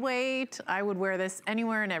lightweight. I would wear this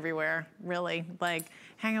anywhere and everywhere, really. Like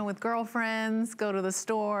hang out with girlfriends, go to the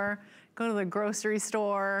store, go to the grocery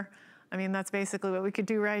store. I mean, that's basically what we could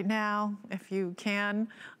do right now, if you can.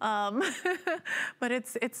 But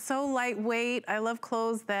it's so lightweight. I love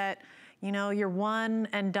clothes that, you know, you're one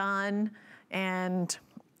and done, and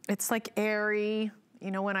it's like airy.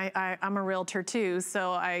 You know, when I'm a realtor too,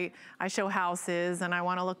 so I show houses and I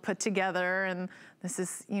want to look put together, and this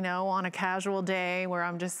is, you know, on a casual day where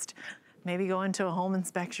I'm just maybe going to a home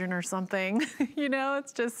inspection or something. You know,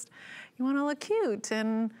 it's just, you want to look cute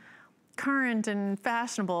and current and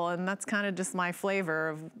fashionable, and that's kind of just my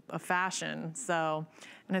flavor of fashion. So,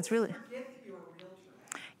 and it's really,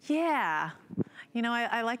 yeah. You know,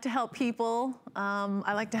 I like to help people.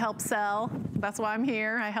 I like to help sell. That's why I'm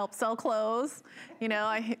here. I help sell clothes. You know,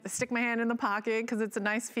 I stick my hand in the pocket because it's a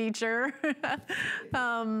nice feature.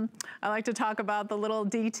 I like to talk about the little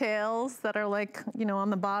details that are like, you know, on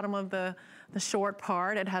the bottom of the short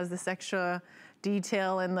part. It has this extra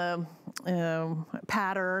detail in the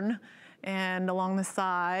pattern and along the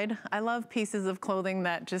side. I love pieces of clothing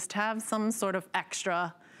that just have some sort of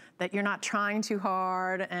extra, that you're not trying too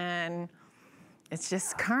hard, and it's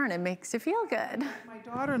just current. It makes you feel good. My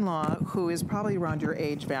daughter-in-law, who is probably around your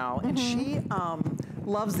age, Val, and she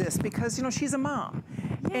loves this because, you know, she's a mom.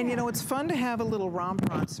 Yeah. And, you know, it's fun to have a little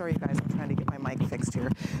romper on. Sorry, guys, I'm trying to get my mic fixed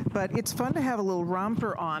here. But it's fun to have a little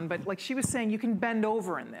romper on. But like she was saying, you can bend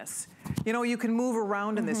over in this. You know, you can move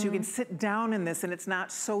around in this. You can sit down in this, and it's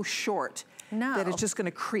not so short that it's just going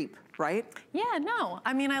to creep, right? Yeah, no.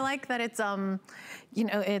 I mean, I like that it's, you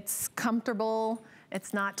know, it's comfortable.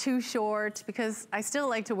 It's not too short, because I still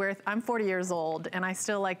like to wear, I'm 40 years old, and I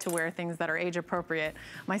still like to wear things that are age appropriate.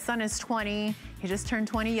 My son is 20. He just turned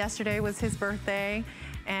 20 yesterday, was his birthday.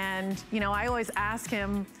 And, you know, I always ask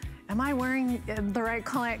him, am I wearing the right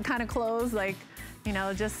kind of clothes? Like, you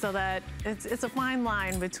know, just so that it's a fine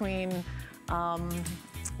line between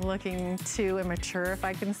looking too immature, if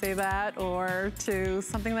I can say that, or to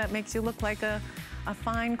something that makes you look like a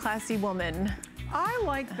fine, classy woman. I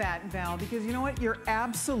like that, Val, because you know what? You're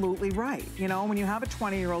absolutely right. You know, when you have a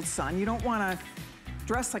 20-year-old son, you don't want to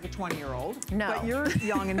dress like a 20-year-old. No. But you're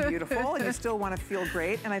young and beautiful, and you still want to feel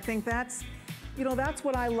great. And I think that's, you know, that's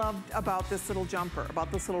what I loved about this little jumper,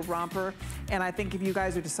 about this little romper. And I think if you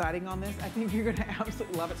guys are deciding on this, I think you're going to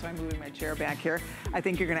absolutely love it. So I'm moving my chair back here. I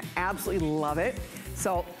think you're going to absolutely love it.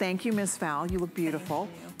 So thank you, Miss Val. You look beautiful.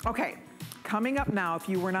 Okay, coming up now, if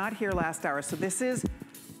you were not here last hour, so this is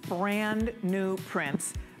brand new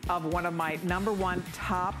prints of one of my #1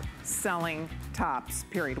 top selling tops,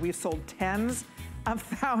 period. We've sold tens of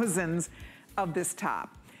thousands of this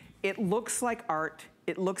top. It looks like art.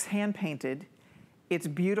 It looks hand painted. It's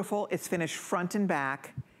beautiful. It's finished front and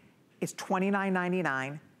back. It's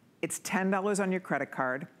 $29.99. It's $10 on your credit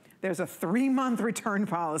card. There's a 3-month return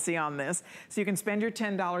policy on this, so you can spend your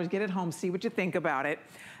 $10, get it home, see what you think about it.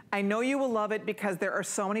 I know you will love it because there are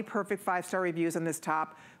so many perfect 5-star reviews on this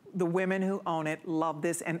top. The women who own it love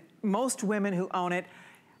this, and most women who own it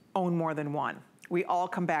own more than one. We all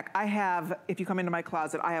come back. I have, if you come into my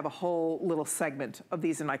closet, I have a whole little segment of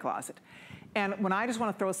these in my closet. And when I just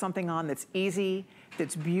want to throw something on that's easy,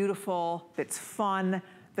 that's beautiful, that's fun,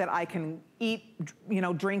 that I can eat, you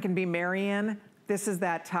know, drink and be merry in, this is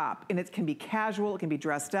that top. And it can be casual, it can be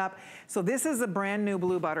dressed up. So this is a brand new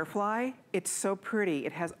blue butterfly. It's so pretty.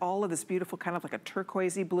 It has all of this beautiful kind of like a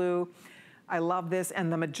turquoisey blue. I love this,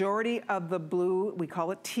 and the majority of the blue, we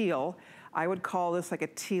call it teal. I would call this like a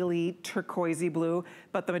tealy, turquoisey blue,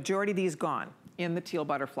 but the majority of these gone in the teal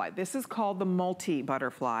butterfly. This is called the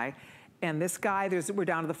multi-butterfly, and this guy, we're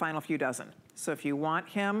down to the final few dozen. So if you want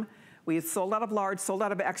him, we sold out of large, sold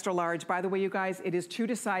out of extra large. By the way, you guys, it is true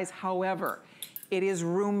to size, however, it is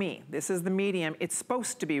roomy. This is the medium. It's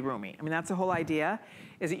supposed to be roomy. I mean, that's the whole idea,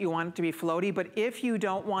 is that you want it to be floaty, but if you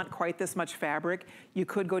don't want quite this much fabric, you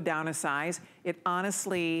could go down a size. It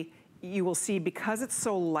honestly, you will see, because it's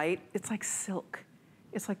so light, it's like silk.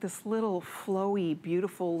 It's like this little flowy,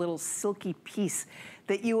 beautiful little silky piece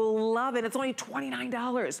that you will love, and it's only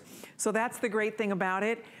 $29. So that's the great thing about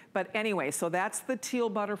it. But anyway, so that's the teal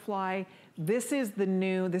butterfly. This is the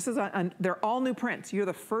new, they're all new prints. You're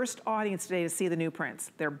the first audience today to see the new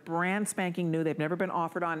prints. They're brand spanking new. They've never been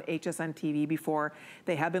offered on HSN TV before.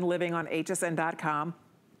 They have been living on hsn.com.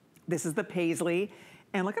 This is the paisley,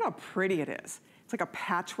 and look at how pretty it is. It's like a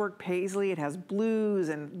patchwork paisley. It has blues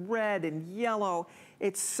and red and yellow.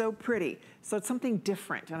 It's so pretty. So it's something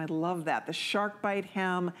different, and I love that. The shark bite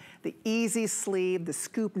hem, the easy sleeve, the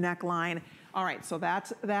scoop neckline. All right, so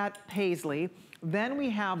that's that paisley. Then we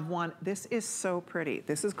have one, this is so pretty.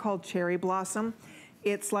 This is called Cherry Blossom.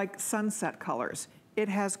 It's like sunset colors. It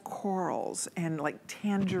has corals and like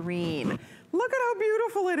tangerine. Look at how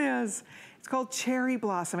beautiful it is. It's called Cherry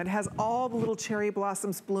Blossom. It has all the little cherry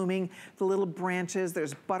blossoms blooming, the little branches.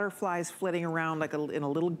 There's butterflies flitting around like in a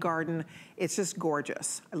little garden. It's just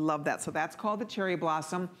gorgeous. I love that. So that's called the Cherry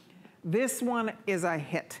Blossom. This one is a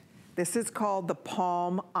hit. This is called the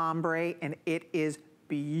Palm Ombre, and it is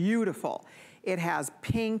beautiful. It has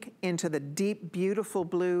pink into the deep, beautiful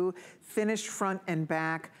blue, finished front and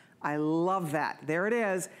back. I love that. There it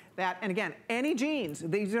is. That, and again, any jeans.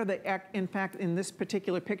 These are the, in fact, in this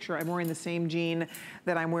particular picture, I'm wearing the same jean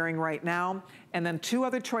that I'm wearing right now. And then two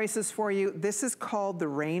other choices for you. This is called the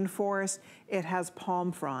Rainforest. It has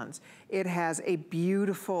palm fronds. It has a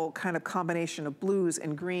beautiful kind of combination of blues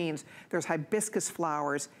and greens. There's hibiscus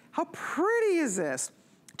flowers. How pretty is this?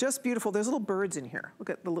 Just beautiful. There's little birds in here.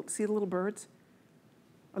 Look at the, see the little birds?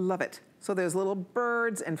 I love it. So there's little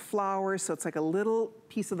birds and flowers, so it's like a little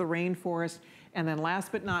piece of the rainforest. And then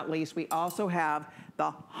last but not least, we also have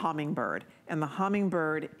the hummingbird. And the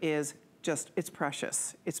hummingbird is just, it's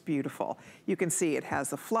precious. It's beautiful. You can see it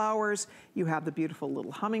has the flowers. You have the beautiful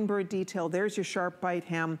little hummingbird detail. There's your sharp bite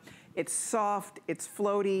hem. It's soft, it's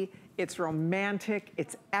floaty, it's romantic,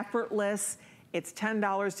 it's effortless. It's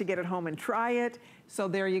 $10 to get it home and try it. So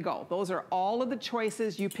there you go. Those are all of the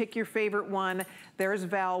choices. You pick your favorite one. There's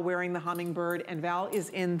Val wearing the hummingbird, and Val is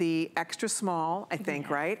in the extra small, I think,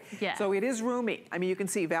 right? Yeah. So it is roomy. I mean, you can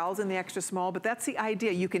see Val's in the extra small, but that's the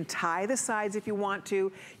idea. You can tie the sides if you want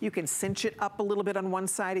to. You can cinch it up a little bit on one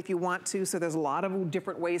side if you want to. So there's a lot of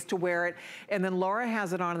different ways to wear it. And then Laura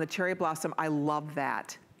has it on in the Cherry Blossom. I love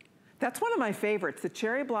that. That's one of my favorites. The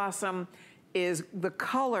Cherry Blossom is, the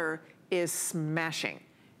color is smashing.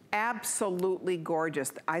 Absolutely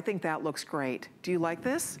gorgeous. I think that looks great. Do you like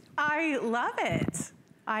this? I love it.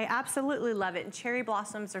 I absolutely love it. And cherry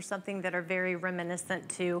blossoms are something that are very reminiscent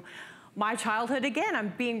to my childhood. Again,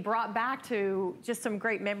 I'm being brought back to just some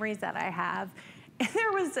great memories that I have. And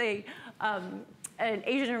there was an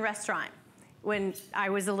Asian restaurant when I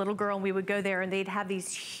was a little girl, and we would go there, and they'd have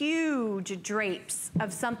these huge drapes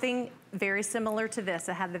of something very similar to this.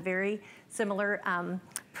 It had the very similar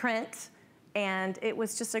print, and it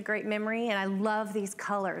was just a great memory, and I love these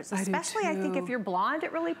colors. Especially, I think if you're blonde,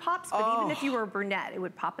 it really pops, but even if you were a brunette, it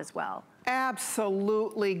would pop as well.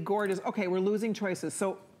 Absolutely gorgeous. Okay, we're losing choices.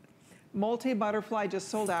 So, multi-butterfly just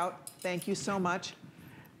sold out. Thank you so much.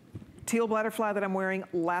 Teal butterfly that I'm wearing,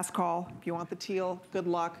 last call. If you want the teal, good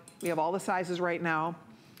luck. We have all the sizes right now.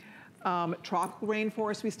 Tropical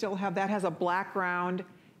rainforest, we still have. That has a black ground.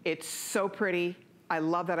 It's so pretty. I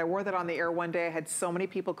love that. I wore that on the air one day. I had so many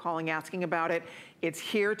people calling, asking about it. It's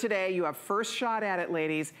here today. You have first shot at it,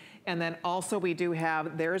 ladies. And then also we do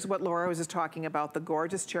have, there's what Laura was just talking about, the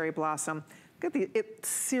gorgeous cherry blossom. Look at it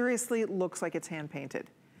seriously looks like it's hand painted.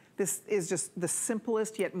 This is just the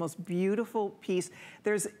simplest yet most beautiful piece.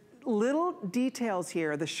 There's little details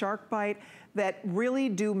here, the shark bite, that really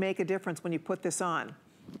do make a difference when you put this on.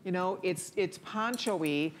 You know, it's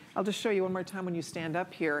poncho-y. I'll just show you one more time when you stand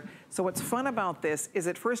up here. So what's fun about this is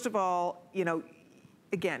that, first of all, you know,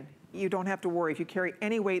 again, you don't have to worry if you carry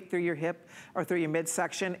any weight through your hip or through your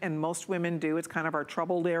midsection, and most women do. It's kind of our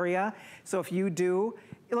troubled area. So if you do,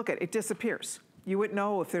 look at it, it disappears. You wouldn't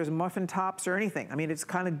know if there's muffin tops or anything. I mean, it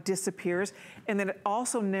kind of disappears. And then it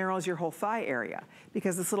also narrows your whole thigh area,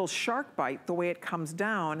 because this little shark bite, the way it comes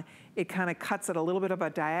down, it kind of cuts at a little bit of a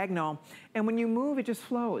diagonal. And when you move, it just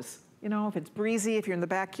flows. You know, if it's breezy, if you're in the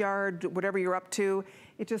backyard, whatever you're up to,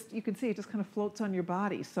 it just, you can see it just kind of floats on your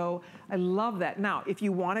body. So I love that. Now, if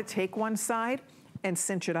you want to take one side and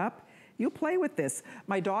cinch it up, you play with this.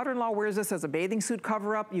 My daughter-in-law wears this as a bathing suit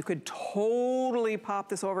cover-up. You could totally pop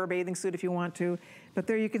this over a bathing suit if you want to. But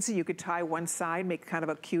there you can see, you could tie one side, make kind of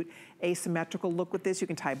a cute asymmetrical look with this. You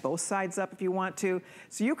can tie both sides up if you want to.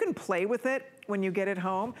 So you can play with it when you get it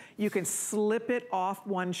home. You can slip it off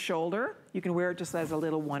one shoulder. You can wear it just as a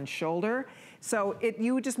little one shoulder. So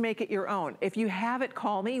you just make it your own. If you have it,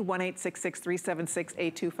 call me,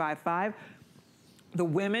 1-866-376-8255. The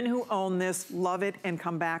women who own this love it and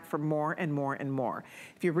come back for more and more and more.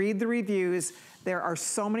 If you read the reviews, there are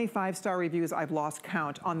so many 5-star reviews I've lost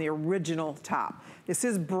count on the original top. This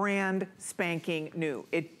is brand spanking new.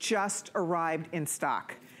 It just arrived in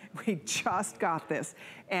stock. We just got this.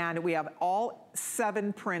 And we have all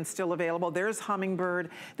 7 prints still available. There's Hummingbird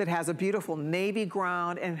that has a beautiful navy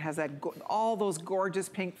ground and has that all those gorgeous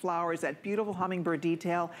pink flowers, that beautiful hummingbird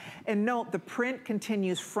detail. And note, the print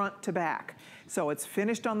continues front to back. So it's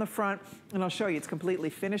finished on the front, and I'll show you, it's completely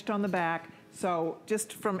finished on the back. So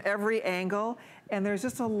just from every angle, and there's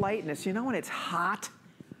just a lightness. You know when it's hot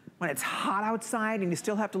outside and you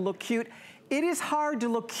still have to look cute? It is hard to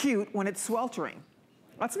look cute when it's sweltering.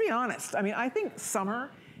 Let's be honest. I mean, I think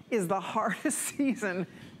summer is the hardest season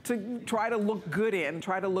to try to look good in,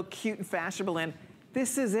 try to look cute and fashionable in.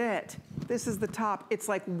 This is it. This is the top. It's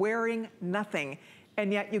like wearing nothing,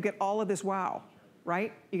 and yet you get all of this wow,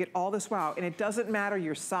 right? You get all this wow, and it doesn't matter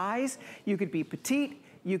your size. You could be petite,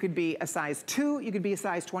 you could be a size 2, you could be a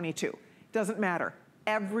size 22. Doesn't matter.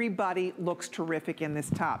 Everybody looks terrific in this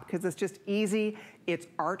top because it's just easy, it's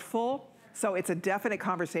artful, so it's a definite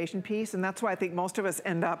conversation piece, and that's why I think most of us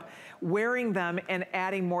end up wearing them and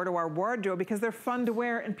adding more to our wardrobe because they're fun to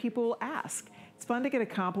wear and people will ask. It's fun to get a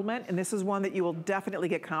compliment, and this is one that you will definitely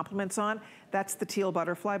get compliments on. That's the teal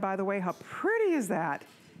butterfly, by the way. How pretty is that?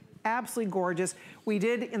 Absolutely gorgeous. We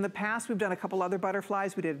did, in the past, we've done a couple other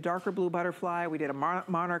butterflies. We did a darker blue butterfly, we did a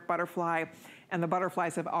monarch butterfly, and the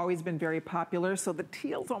butterflies have always been very popular, so the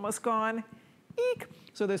teal's almost gone. Eek!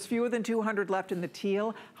 So there's fewer than 200 left in the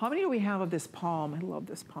teal. How many do we have of this palm? I love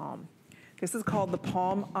this palm. This is called the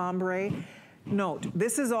Palm Ombre. Note,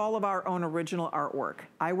 this is all of our own original artwork.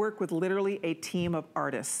 I work with literally a team of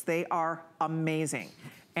artists. They are amazing.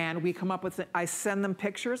 And we come up with, I send them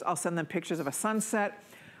pictures. I'll send them pictures of a sunset.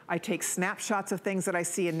 I take snapshots of things that I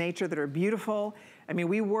see in nature that are beautiful. I mean,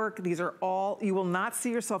 we work, these are all, you will not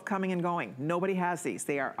see yourself coming and going. Nobody has these.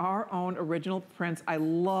 They are our own original prints. I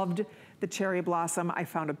loved the cherry blossom. I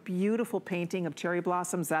found a beautiful painting of cherry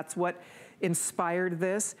blossoms. That's what inspired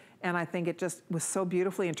this. And I think it just was so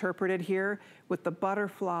beautifully interpreted here with the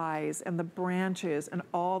butterflies and the branches and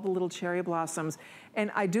all the little cherry blossoms.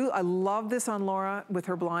 And I love this on Laura with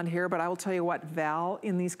her blonde hair, but I will tell you what, Val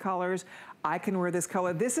in these colors, I can wear this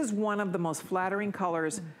color. This is one of the most flattering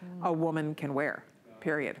colors a woman can wear,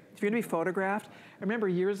 period. If you're gonna be photographed, I remember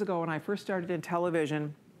years ago when I first started in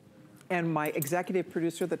television, and my executive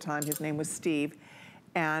producer at the time, his name was Steve,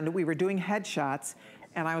 and we were doing headshots,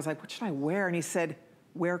 and I was like, what should I wear? And he said,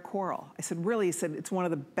 wear coral. I said, really? He said, it's one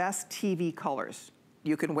of the best TV colors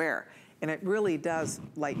you can wear. And it really does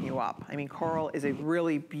lighten you up. I mean, coral is a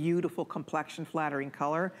really beautiful complexion flattering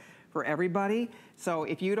color for everybody. So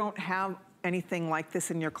if you don't have anything like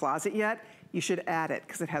this in your closet yet, you should add it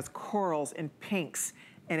because it has corals and pinks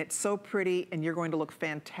and it's so pretty and you're going to look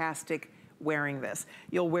fantastic wearing this.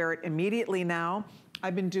 You'll wear it immediately now.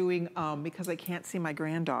 I've been doing, because I can't see my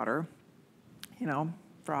granddaughter, you know,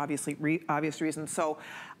 for obvious reasons. So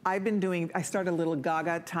I've been doing, I started a little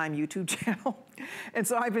Gaga Time YouTube channel. And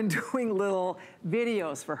so I've been doing little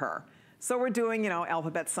videos for her. So we're doing, you know,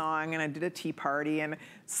 alphabet song and I did a tea party. And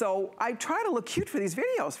so I try to look cute for these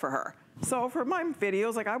videos for her. So for my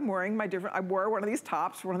videos, like I'm wearing I wore one of these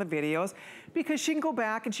tops for one of the videos because she can go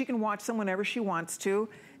back and she can watch them whenever she wants to.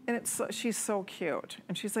 And she's so cute.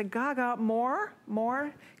 And she's like, Gaga, more?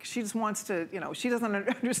 She just wants to, you know, she doesn't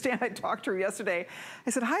understand. I talked to her yesterday. I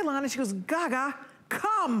said, hi, Lana. She goes, Gaga,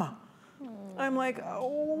 come. I'm like,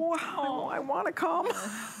 oh, I want to come.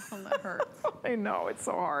 Oh, that hurts. I know, it's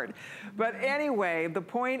so hard. But anyway, the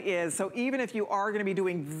point is, so even if you are going to be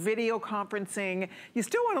doing video conferencing, you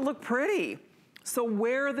still want to look pretty. So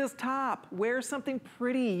wear this top, wear something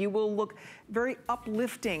pretty. You will look very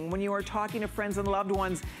uplifting when you are talking to friends and loved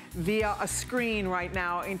ones via a screen right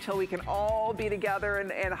now until we can all be together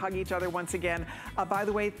and hug each other once again. By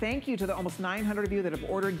the way, thank you to the almost 900 of you that have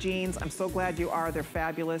ordered jeans. I'm so glad you are, they're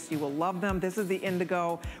fabulous. You will love them. This is the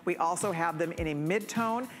indigo. We also have them in a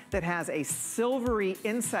mid-tone that has a silvery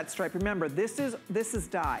inset stripe. Remember, this is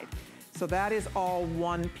dyed. So that is all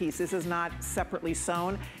one piece. This is not separately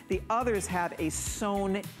sewn. The others have a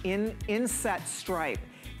sewn inset stripe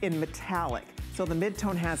in metallic. So the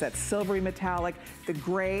mid-tone has that silvery metallic, the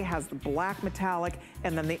gray has the black metallic,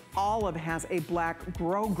 and then the olive has a black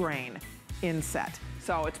grosgrain inset.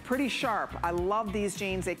 So it's pretty sharp. I love these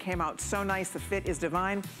jeans. They came out so nice. The fit is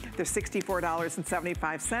divine. They're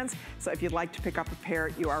 $64.75. So if you'd like to pick up a pair,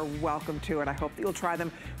 you are welcome to, and I hope that you'll try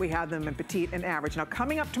them. We have them in petite and average. Now,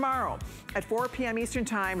 coming up tomorrow at 4 p.m. Eastern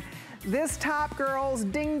Time, this top, girls,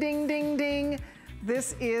 ding, ding, ding, ding.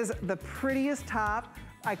 This is the prettiest top.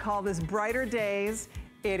 I call this Brighter Days.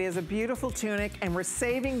 It is a beautiful tunic, and we're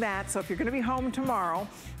saving that. So if you're gonna be home tomorrow,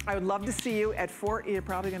 I would love to see you at 4, you're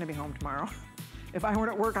probably gonna be home tomorrow. If I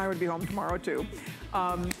weren't at work, I would be home tomorrow too.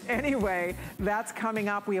 Anyway, that's coming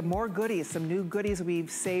up. We have more goodies, some new goodies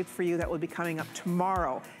we've saved for you that will be coming up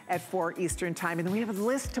tomorrow at 4 Eastern time. And then we have a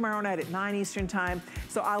list tomorrow night at 9 Eastern time.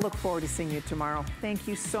 So I look forward to seeing you tomorrow. Thank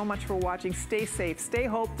you so much for watching. Stay safe, stay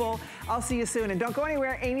hopeful. I'll see you soon. And don't go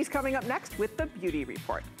anywhere. Amy's coming up next with the Beauty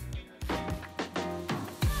Report.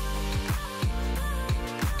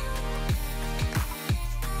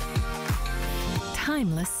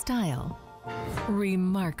 Timeless style,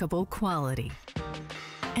 remarkable quality,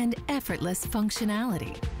 and effortless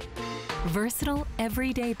functionality. Versatile,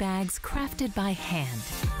 everyday bags crafted by hand.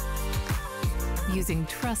 Using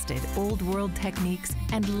trusted old world techniques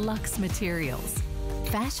and luxe materials.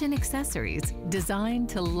 Fashion accessories designed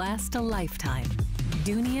to last a lifetime.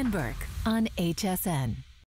 Dooney & Bourke on HSN.